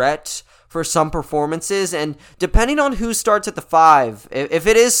double-double threat for some performances, and depending on who starts at the 5, if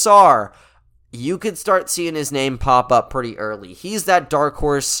it is Sarr, you could start seeing his name pop up pretty early. He's that dark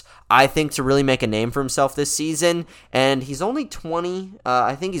horse, I think, to really make a name for himself this season, and he's only 20.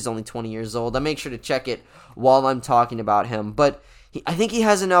 I think he's only 20 years old. I'll make sure to check it while I'm talking about him, but I think he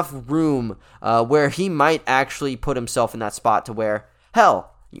has enough room where he might actually put himself in that spot to where,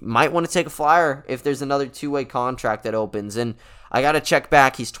 hell, you might want to take a flyer if there's another two-way contract that opens, and I got to check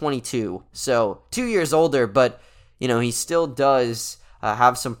back. He's 22, so 2 years older, but, he still does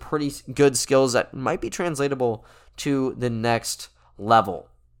have some pretty good skills that might be translatable to the next level.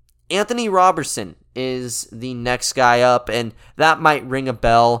 Anthony Robertson is the next guy up, and that might ring a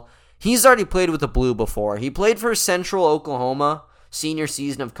bell. He's already played with the Blue before. He played for Central Oklahoma, senior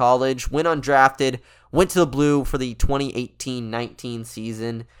season of college, went undrafted, went to the Blue for the 2018-19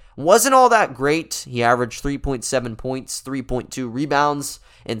 season. Wasn't all that great. He averaged 3.7 points, 3.2 rebounds,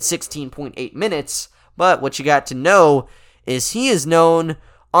 and 16.8 minutes, but what you got to know is he is known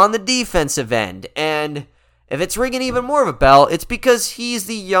on the defensive end, and if it's ringing even more of a bell, it's because he's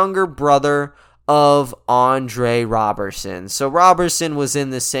the younger brother of Andre Robertson. So Robertson was in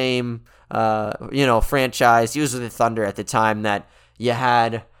the same, franchise. He was with the Thunder at the time that you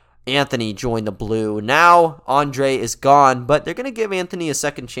had Anthony join the Blue. Now Andre is gone, but they're going to give Anthony a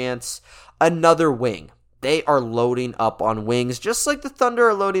second chance. Another wing. They are loading up on wings, just like the Thunder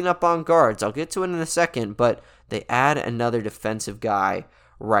are loading up on guards. I'll get to it in a second, but they add another defensive guy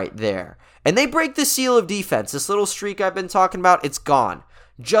right there. And they break the seal of defense. This little streak I've been talking about, it's gone.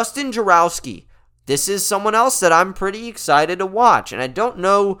 Justin Jarowski. This is someone else that I'm pretty excited to watch. And I don't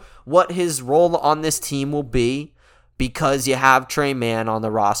know what his role on this team will be because you have Trey Mann on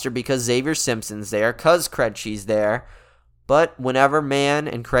the roster, because Xavier Simpson's there, because Krejci's there. But whenever Mann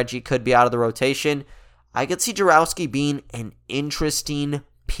and Krejci could be out of the rotation, I could see Jarowski being an interesting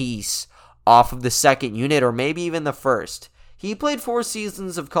piece off of the second unit, or maybe even the first. He played 4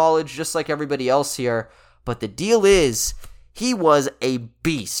 seasons of college just like everybody else here, but the deal is he was a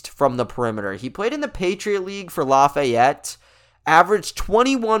beast from the perimeter. He played in the Patriot League for Lafayette, averaged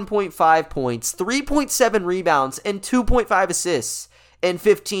 21.5 points, 3.7 rebounds, and 2.5 assists in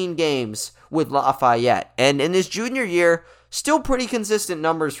 15 games with Lafayette. And in his junior year, still pretty consistent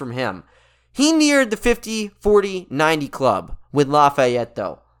numbers from him. He neared the 50-40-90 club with Lafayette,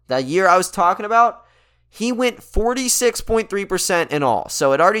 though. That year I was talking about, he went 46.3% in all,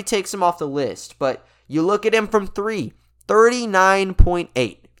 so it already takes him off the list. But you look at him from 3,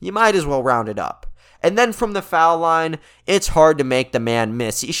 39.8. You might as well round it up. And then from the foul line, it's hard to make the man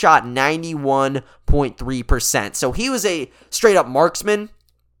miss. He shot 91.3%. So he was a straight-up marksman.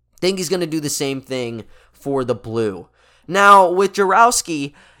 Think he's going to do the same thing for the Blue. Now, with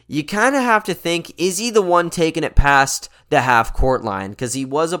Jarowski, you kind of have to think, is he the one taking it past the half-court line? Because he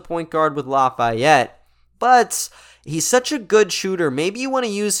was a point guard with Lafayette, but he's such a good shooter. Maybe you want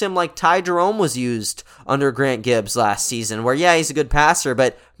to use him like Ty Jerome was used under Grant Gibbs last season, where, yeah, he's a good passer,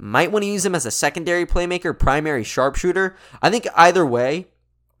 but might want to use him as a secondary playmaker, primary sharpshooter. I think either way,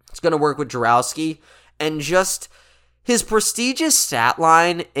 it's going to work with Jarowski. And just his prestigious stat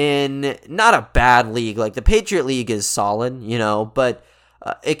line in not a bad league. Like the Patriot League is solid, but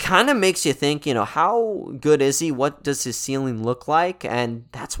it kind of makes you think, how good is he? What does his ceiling look like? And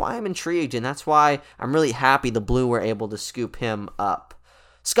that's why I'm intrigued, and that's why I'm really happy the Blue were able to scoop him up.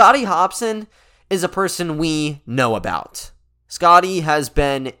 Scotty Hobson is a person we know about. Scotty has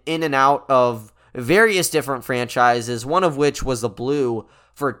been in and out of various different franchises, one of which was the Blue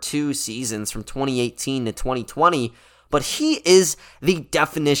for 2 seasons from 2018 to 2020, but he is the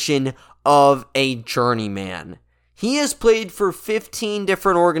definition of a journeyman. He has played for 15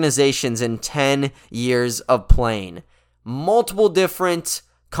 different organizations in 10 years of playing. Multiple different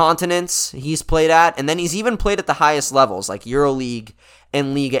continents he's played at, and then he's even played at the highest levels like EuroLeague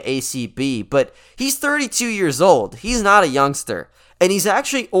and Liga ACB. But he's 32 years old. He's not a youngster, and he's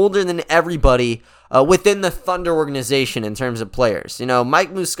actually older than everybody within the Thunder organization in terms of players.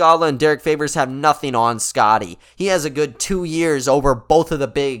 Mike Muscala and Derek Favors have nothing on Scotty. He has a good 2 years over both of the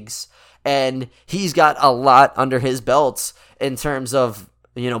bigs, and he's got a lot under his belts in terms of,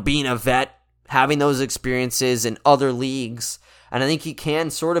 being a vet, having those experiences in other leagues. And I think he can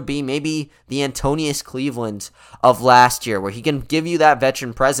sort of be maybe the Antonius Cleveland of last year, where he can give you that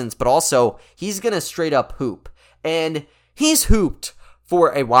veteran presence, but also he's going to straight up hoop. And he's hooped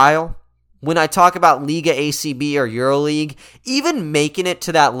for a while. When I talk about Liga ACB or EuroLeague, even making it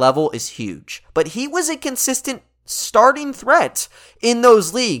to that level is huge. But he was a consistent starting threat in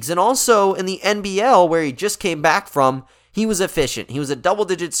those leagues. And also in the NBL, where he just came back from, he was efficient. He was a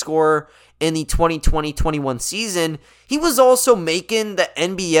double-digit scorer in the 2020-21 season. He was also making the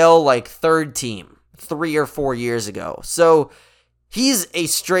NBL third team 3 or 4 years ago. So he's a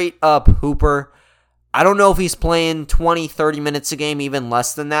straight-up hooper. I don't know if he's playing 20, 30 minutes a game, even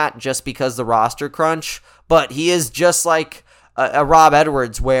less than that, just because the roster crunch. But he is just like a Rob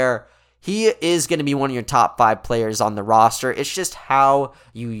Edwards, where he is going to be one of your top 5 players on the roster. It's just how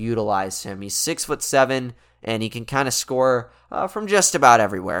you utilize him. He's 6'7", and he can kind of score from just about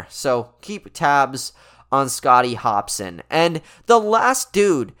everywhere. So keep tabs on Scotty Hopson. And the last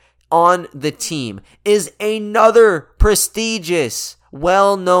dude on the team is another prestigious,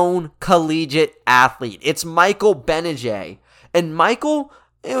 well-known collegiate athlete. It's Michael Gbinije. And Michael,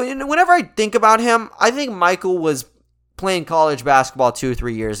 whenever I think about him, I think Michael was playing college basketball 2 or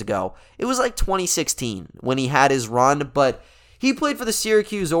 3 years ago. It was 2016 when he had his run, but he played for the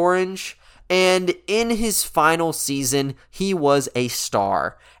Syracuse Orange. And in his final season, he was a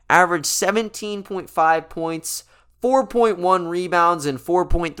star. Averaged 17.5 points, 4.1 rebounds, and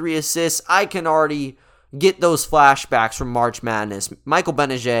 4.3 assists. I can already get those flashbacks from March Madness. Michael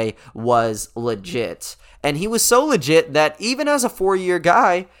Gbinije was legit. And he was so legit that even as a 4-year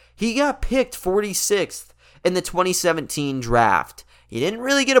guy, he got picked 46th in the 2017 draft. He didn't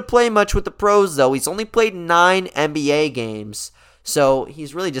really get to play much with the pros, though. He's only played 9 NBA games. So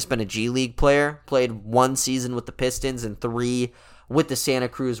he's really just been a G League player. Played 1 season with the Pistons and 3 with the Santa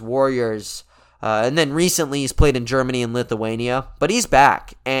Cruz Warriors. And then recently he's played in Germany and Lithuania. But he's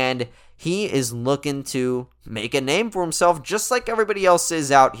back, and he is looking to make a name for himself just like everybody else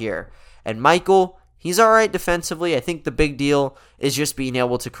is out here. And Michael, he's all right defensively. I think the big deal is just being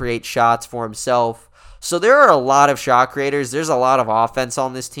able to create shots for himself. So there are a lot of shot creators. There's a lot of offense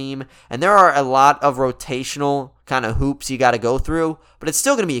on this team. And there are a lot of rotational kind of hoops you got to go through. But it's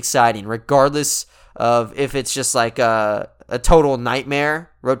still going to be exciting regardless of if it's just like a total nightmare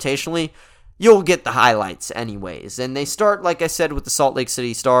rotationally. You'll get the highlights anyways. And they start, like I said, with the Salt Lake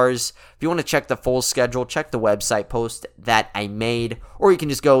City Stars. If you want to check the full schedule, check the website post that I made. Or you can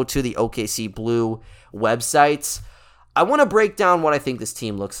just go to the OKC Blue websites. I want to break down what I think this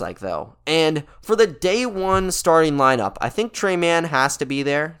team looks like, though. And for the day 1 starting lineup, I think Tre Mann has to be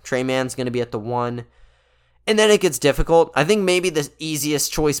there. Tre Mann's going to be at the 1. And then it gets difficult. I think maybe the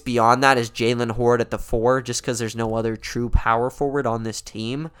easiest choice beyond that is Jalen Horde at the 4, just because there's no other true power forward on this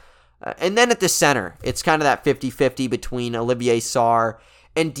team. And then at the center, it's kind of that 50-50 between Olivier Sarr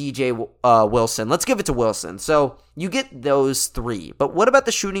and DJ Wilson. Let's give it to Wilson. So you get those 3. But what about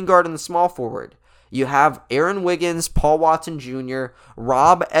the shooting guard and the small forward? You have Aaron Wiggins, Paul Watson Jr.,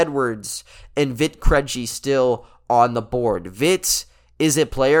 Rob Edwards, and Vit Krejci still on the board. Vit is a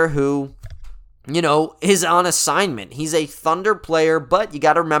player who, is on assignment. He's a Thunder player, but you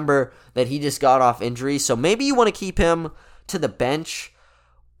got to remember that he just got off injury. So maybe you want to keep him to the bench.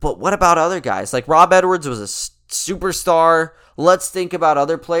 But what about other guys? Like Rob Edwards was a superstar. Let's think about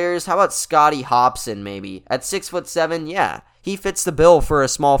other players. How about Scotty Hopson maybe? At 6'7", yeah. He fits the bill for a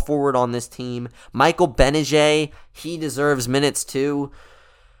small forward on this team. Michael Gbinije, he deserves minutes too.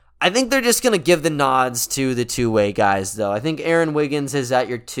 I think they're just going to give the nods to the two-way guys, though. I think Aaron Wiggins is at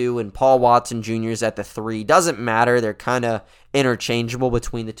your 2 and Paul Watson Jr. is at the 3. Doesn't matter. They're kind of interchangeable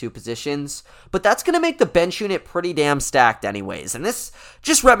between the 2 positions. But that's going to make the bench unit pretty damn stacked anyways. And this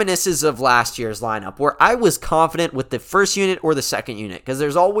just reminisces of last year's lineup, where I was confident with the first unit or the second unit, because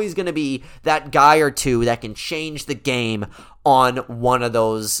there's always going to be that guy or 2 that can change the game on one of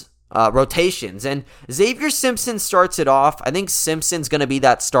those rotations. And Xavier Simpson starts it off. I think Simpson's going to be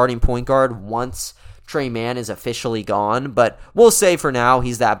that starting point guard once Tre Mann is officially gone, but we'll say for now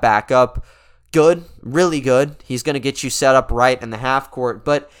he's that backup. Good, really good. He's going to get you set up right in the half court,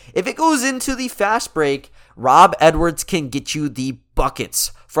 but if it goes into the fast break, Rob Edwards can get you the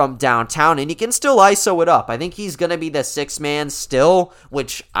buckets from downtown, and he can still ISO it up. I think he's going to be the 6th man still,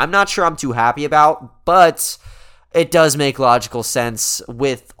 which I'm not sure I'm too happy about, but it does make logical sense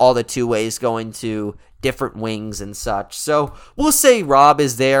with all the 2 ways going to different wings and such. So we'll say Rob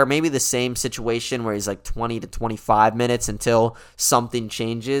is there, maybe the same situation where he's like 20 to 25 minutes until something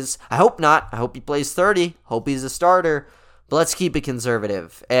changes. I hope not. I hope he plays 30. Hope he's a starter. But let's keep it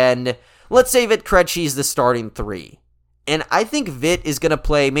conservative. And let's say Vit Krejci's the starting 3. And I think Vit is going to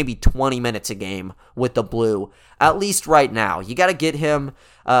play maybe 20 minutes a game with the Blue, at least right now. You got to get him,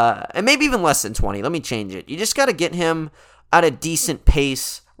 and maybe even less than 20. Let me change it. You just got to get him at a decent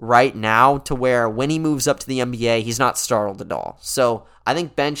pace right now to where when he moves up to the NBA, he's not startled at all. So I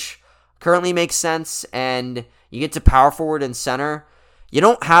think bench currently makes sense, and you get to power forward and center. You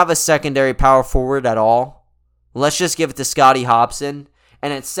don't have a secondary power forward at all. Let's just give it to Scottie Hobson.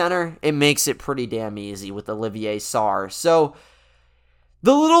 And at center, it makes it pretty damn easy with Olivier Sarr. So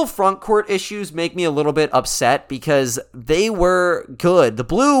the little front court issues make me a little bit upset because they were good. The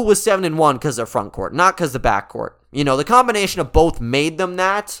Blue was 7-1 because of their front court, not because of the back court. You know, the combination of both made them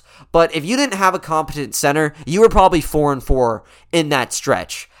that. But if you didn't have a competent center, you were probably 4-4 in that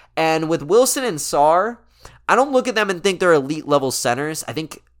stretch. And with Wilson and Sarr, I don't look at them and think they're elite level centers. I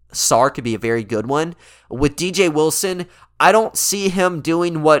think Sarr could be a very good one. With DJ Wilson, I don't see him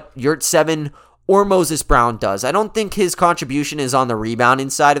doing what Yurtseven or Moses Brown does. I don't think his contribution is on the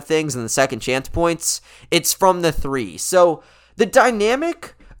rebounding side of things and the second chance points. It's from the 3. So the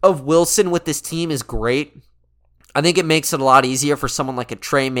dynamic of Wilson with this team is great. I think it makes it a lot easier for someone like a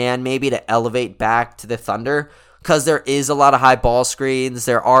Trey Mann maybe to elevate back to the Thunder because there is a lot of high ball screens.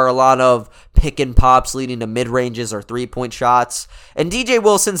 There are a lot of pick and pops leading to mid-ranges or three-point shots. And DJ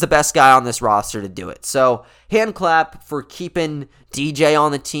Wilson's the best guy on this roster to do it. So hand clap for keeping DJ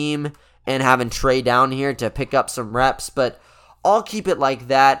on the team and having Trey down here to pick up some reps. But I'll keep it like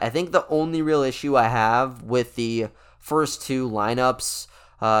that. I think the only real issue I have with the first 2 lineups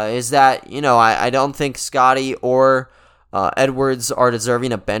is that, you know, I don't think Scottie or Edwards are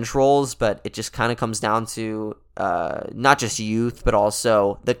deserving of bench roles, but it just kind of comes down to not just youth, but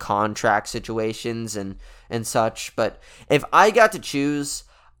also the contract situations and such. But if I got to choose,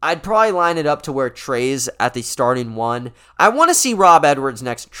 I'd probably line it up to where Trey's at the starting 1. I want to see Rob Edwards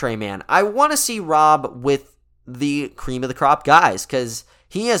next to Trey Mann. I want to see Rob with the cream of the crop guys because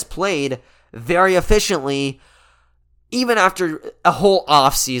he has played very efficiently even after a whole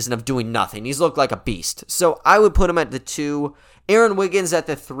offseason of doing nothing. He's looked like a beast. So I would put him at the 2, Aaron Wiggins at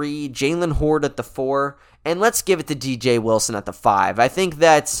the 3, Jalen Horde at the 4, and let's give it to DJ Wilson at the 5. I think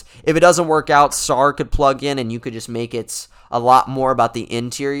that if it doesn't work out, Sarr could plug in and you could just make it a lot more about the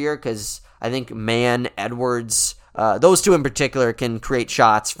interior because I think Mann, Edwards, those 2 in particular can create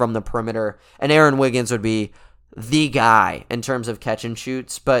shots from the perimeter, and Aaron Wiggins would be the guy in terms of catch and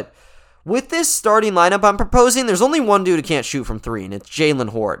shoots. But with this starting lineup I'm proposing, there's only one dude who can't shoot from 3, and it's Jalen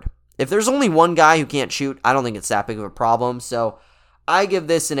Horde. If there's only one guy who can't shoot, I don't think it's that big of a problem. So I give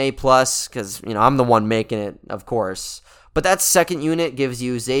this an A+, because, you know, I'm the one making it, of course. But that second unit gives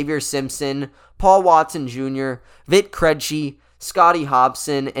you Xavier Simpson, Paul Watson Jr., Vit Krejci, Scottie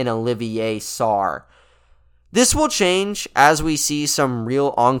Hobson, and Olivier Sarr. This will change as we see some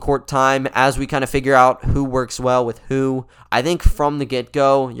real on-court time, as we kind of figure out who works well with who. I think from the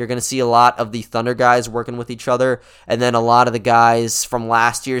get-go, you're going to see a lot of the Thunder guys working with each other, and then a lot of the guys from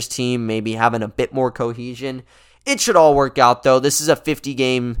last year's team maybe having a bit more cohesion. It should all work out, though. This is a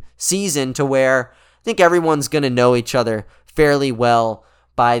 50-game season to where I think everyone's going to know each other fairly well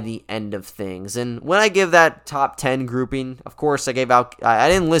by the end of things. And when I give that top 10 grouping, of course, I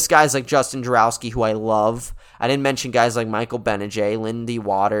didn't list guys like Justin Jarowski, who I love. I didn't mention guys like Michael Benajay, Lindy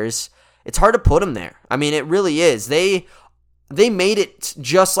Waters. It's hard to put them there. I mean, it really is. They made it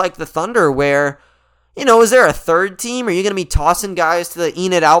just like the Thunder where, you know, is there a third team? Are you going to be tossing guys to the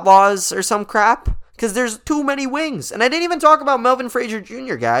Enid Outlaws or some crap? Because there's too many wings. And I didn't even talk about Melvin Frazier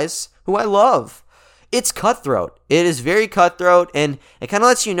Jr., guys, who I love. It's cutthroat. It is very cutthroat, and it kind of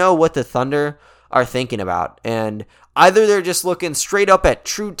lets you know what the Thunder are thinking about. And either they're just looking straight up at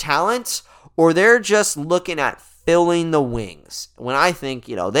true talent, or they're just looking at filling the wings. When I think,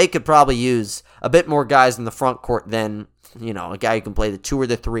 you know, they could probably use a bit more guys in the front court than, you know, a guy who can play the 2 or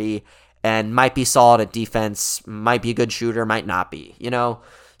the 3 and might be solid at defense, might be a good shooter, might not be, you know?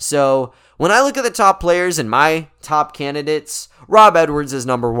 So when I look at the top players and my top candidates, Rob Edwards is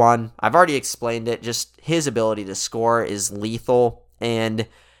number 1. I've already explained it. Just his ability to score is lethal. And,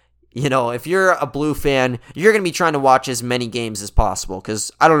 you know, if you're a Blue fan, you're going to be trying to watch as many games as possible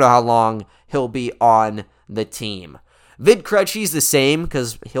because I don't know how long he'll be on the team. Vit Krejci's the same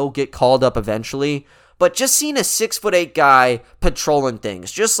because he'll get called up eventually. But just seeing a 6'8" guy patrolling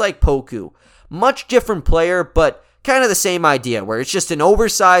things, just like Poku. Much different player, but kind of the same idea where it's just an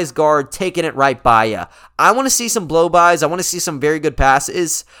oversized guard taking it right by you. I want to see some blow-bys. I want to see some very good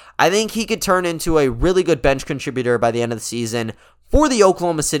passes. I think he could turn into a really good bench contributor by the end of the season for the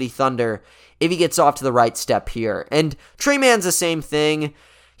Oklahoma City Thunder if he gets off to the right step here. And Tre Mann's the same thing.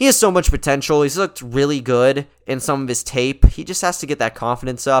 He has so much potential. He's looked really good in some of his tape. He just has to get that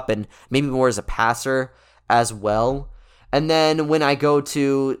confidence up and maybe more as a passer as well. And then when I go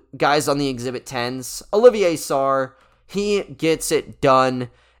to guys on the Exhibit 10s, Olivier Sarr, he gets it done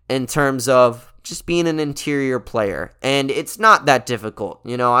in terms of just being an interior player. And it's not that difficult.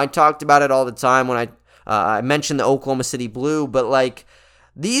 You know, I talked about it all the time when I mentioned the Oklahoma City Blue, but like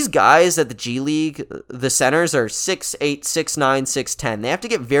these guys at the G League, the centers are 6'8", 6'9", 6'10". They have to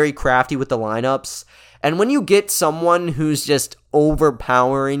get very crafty with the lineups. And when you get someone who's just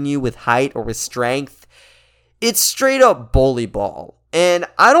overpowering you with height or with strength, it's straight up bully ball. And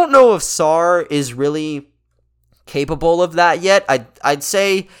I don't know if Sarr is really capable of that yet. I'd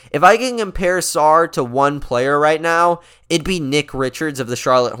say if I can compare Sarr to one player right now, it'd be Nick Richards of the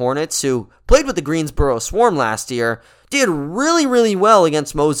Charlotte Hornets, who played with the Greensboro Swarm last year, did really, really well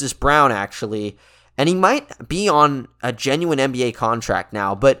against Moses Brown, actually, and he might be on a genuine NBA contract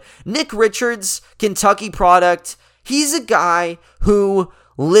now. But Nick Richards, Kentucky product, he's a guy who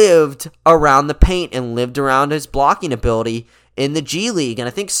lived around the paint and lived around his blocking ability in the G League, and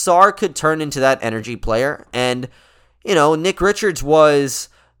I think Sarr could turn into that energy player. And, you know, Nick Richards was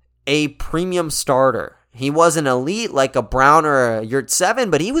a premium starter. He wasn't elite like a Brown or a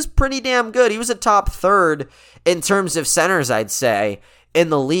Yurtseven, but he was pretty damn good. He was a top third in terms of centers, I'd say, in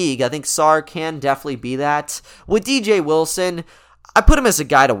the league. I think Sarr can definitely be that. With DJ Wilson, I put him as a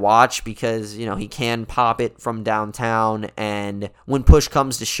guy to watch because, you know, he can pop it from downtown, and when push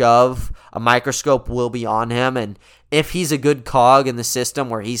comes to shove, a microscope will be on him, and if he's a good cog in the system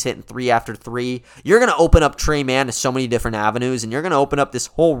where he's hitting 3 after 3, you're going to open up Tre Mann to so many different avenues, and you're going to open up this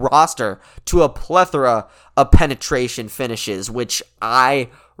whole roster to a plethora of penetration finishes, which I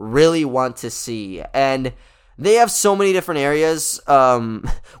really want to see. And they have so many different areas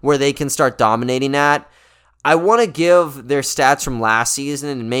where they can start dominating at. I want to give their stats from last season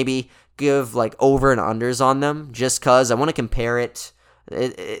and maybe give like over and unders on them just because I want to compare it.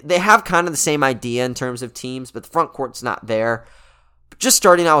 They have kind of the same idea in terms of teams, but the front court's not there. Just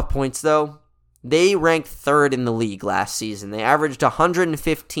starting out with points, though, they ranked 3rd in the league last season. They averaged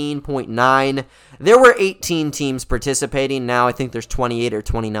 115.9. There were 18 teams participating. Now I think there's 28 or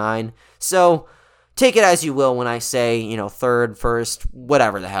 29. So take it as you will when I say, you know, 3rd, 1st,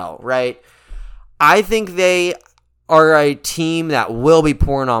 whatever the hell, right? I think they are a team that will be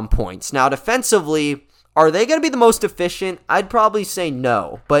pouring on points. Now, defensively, are they going to be the most efficient? I'd probably say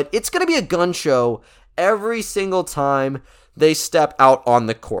no, but it's going to be a gun show every single time they step out on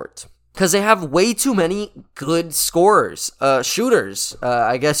the court because they have way too many good scorers, shooters,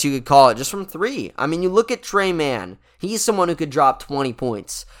 I guess you could call it, just from 3. I mean, you look at Tre Mann. He's someone who could drop 20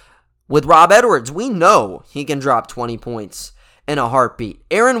 points. With Rob Edwards, we know he can drop 20 points in a heartbeat.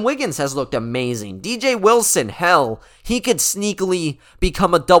 Aaron Wiggins has looked amazing. DJ Wilson, hell, he could sneakily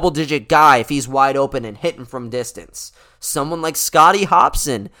become a double-digit guy if he's wide open and hitting from distance. Someone like Scotty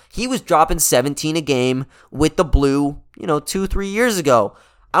Hobson, he was dropping 17 a game with the Blue, 2-3 years ago.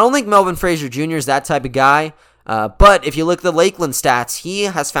 I don't think Melvin Frazier Jr. is that type of guy, but if you look at the Lakeland stats, he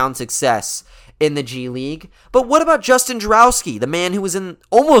has found success in the G League. But what about Justin Jarowski, the man who was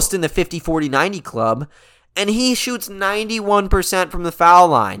almost in the 50-40-90 club, and he shoots 91% from the foul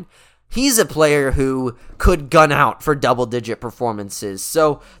line? He's a player who could gun out for double-digit performances.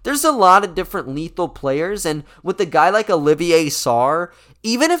 So there's a lot of different lethal players, and with a guy like Olivier Sarr,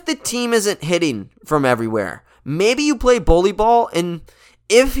 even if the team isn't hitting from everywhere, maybe you play bully ball, and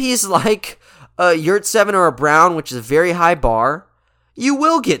if he's like a Yurtseven or a Brown, which is a very high bar, you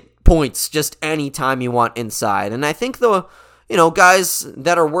will get points just any time you want inside. And I think the guys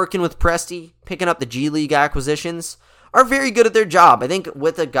that are working with Presti, picking up the G League acquisitions, are very good at their job. I think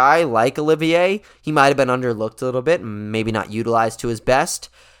with a guy like Olivier, he might have been underlooked a little bit, maybe not utilized to his best.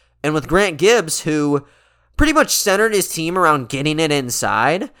 And with Grant Gibbs, who pretty much centered his team around getting it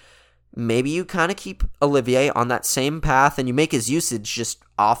inside, maybe you kind of keep Olivier on that same path and you make his usage just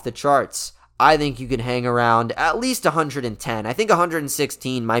off the charts. I think you could hang around at least 110. I think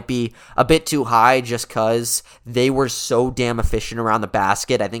 116 might be a bit too high just because they were so damn efficient around the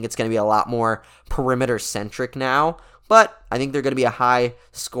basket. I think it's going to be a lot more perimeter-centric now, but I think they're going to be a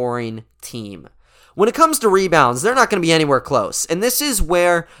high-scoring team. When it comes to rebounds, they're not going to be anywhere close, and this is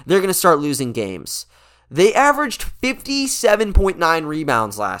where they're going to start losing games. They averaged 57.9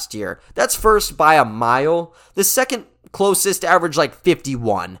 rebounds last year. That's first by a mile. The second closest averaged like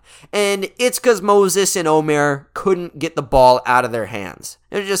 51. And it's because Moses and Omer couldn't get the ball out of their hands.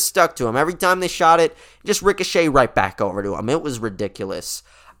 It just stuck to them. Every time they shot it, just ricochet right back over to them. It was ridiculous.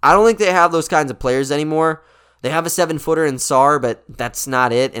 I don't think they have those kinds of players anymore. They have a 7-footer in Sar, but that's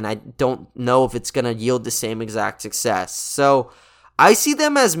not it. And I don't know if it's going to yield the same exact success. So I see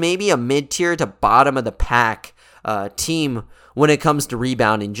them as maybe a mid-tier to bottom of the pack team when it comes to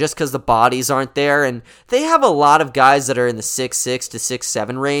rebounding, just because the bodies aren't there. And they have a lot of guys that are in the 6'6 to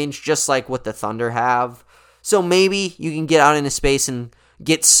 6'7 range, just like what the Thunder have. So maybe you can get out into space and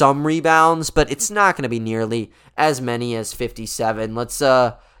get some rebounds, but it's not going to be nearly as many as 57. Let's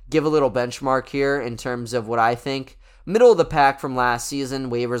give a little benchmark here in terms of what I think. Middle of the pack from last season,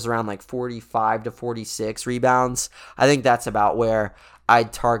 waivers around like 45 to 46 rebounds. I think that's about where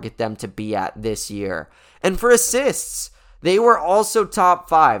I'd target them to be at this year. And for assists, they were also top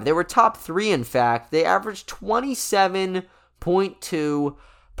 5. They were top 3, in fact. They averaged 27.2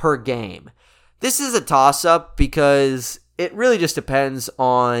 per game. This is a toss-up because it really just depends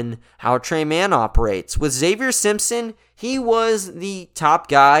on how Tre Mann operates. With Xavier Simpson, he was the top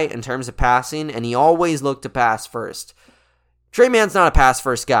guy in terms of passing, and he always looked to pass first. Tre Mann's not a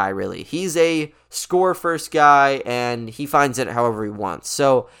pass-first guy, really. He's a score-first guy, and he finds it however he wants.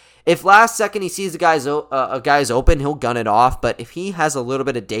 So if last second he sees a guy's open, he'll gun it off. But if he has a little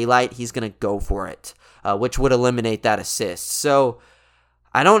bit of daylight, he's going to go for it, which would eliminate that assist. So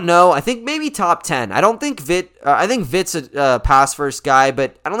I don't know. I think maybe top 10. I think Vit's a pass-first guy,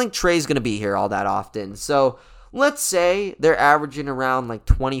 but I don't think Tre's going to be here all that often. So let's say they're averaging around like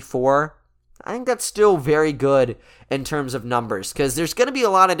 24. I think that's still very good in terms of numbers because there's going to be a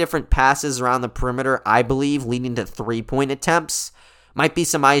lot of different passes around the perimeter, I believe, leading to 3-point attempts. Might be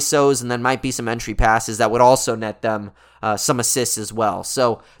some ISOs and then might be some entry passes that would also net them some assists as well.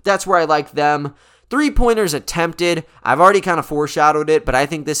 So that's where I like them. 3-pointers attempted. I've already kind of foreshadowed it, but I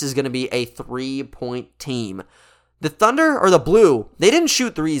think this is going to be a 3-point team. The Thunder, or the Blue, they didn't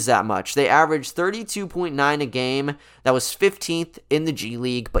shoot threes that much. They averaged 32.9 a game. That was 15th in the G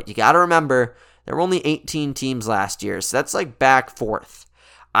League, but you got to remember, there were only 18 teams last year, so that's like back 4th.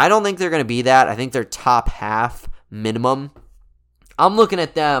 I don't think they're going to be that. I think they're top half minimum. I'm looking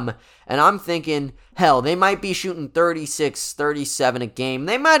at them, and I'm thinking, hell, they might be shooting 36, 37 a game.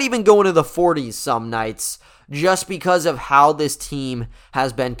 They might even go into the 40s some nights just because of how this team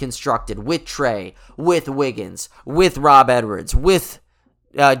has been constructed with Tre, with Wiggins, with Rob Edwards, with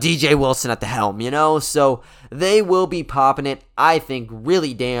DJ Wilson at the helm, So they will be popping it, I think,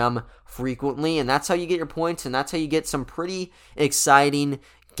 really damn frequently, and that's how you get your points, and that's how you get some pretty exciting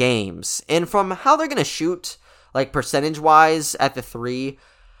games. And from how they're going to shoot, like percentage-wise at the 3,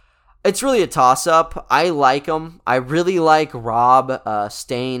 it's really a toss-up. I like him. I really like Rob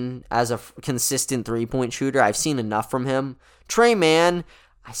staying as a consistent 3-point shooter. I've seen enough from him. Tre Mann,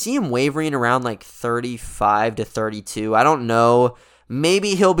 I see him wavering around like 35 to 32. I don't know.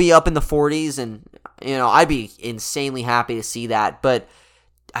 Maybe he'll be up in the 40s, and I'd be insanely happy to see that. But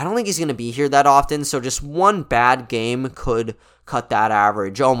I don't think he's going to be here that often, so just one bad game could cut that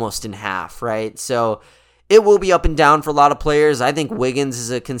average almost in half, right? So it will be up and down for a lot of players. I think Wiggins is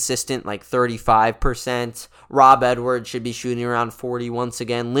a consistent like 35%. Rob Edwards should be shooting around 40 once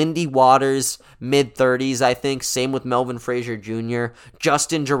again. Lindy Waters, mid-30s, I think. Same with Melvin Frazier Jr.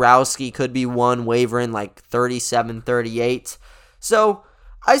 Justin Jarowski could be one, wavering like 37, 38. So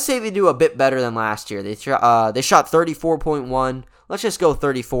I say they do a bit better than last year. They shot 34.1. Let's just go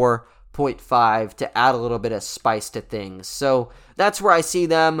 34.5 to add a little bit of spice to things. So that's where I see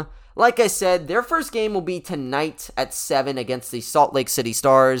them. Like I said, their first game will be tonight at 7 against the Salt Lake City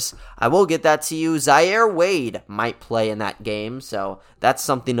Stars. I will get that to you. Zaire Wade might play in that game, so that's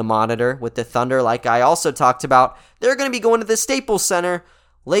something to monitor with the Thunder. Like I also talked about, they're going to be going to the Staples Center.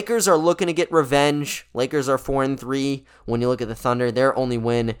 Lakers are looking to get revenge. Lakers are 4-3. When you look at the Thunder, their only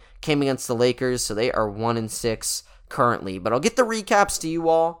win came against the Lakers, so they are 1-6 currently. But I'll get the recaps to you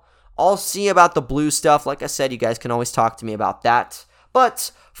all. I'll see about the Blue stuff. Like I said, you guys can always talk to me about that.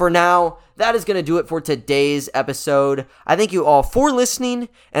 But for now, that is going to do it for today's episode. I thank you all for listening,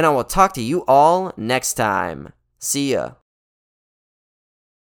 and I will talk to you all next time. See ya.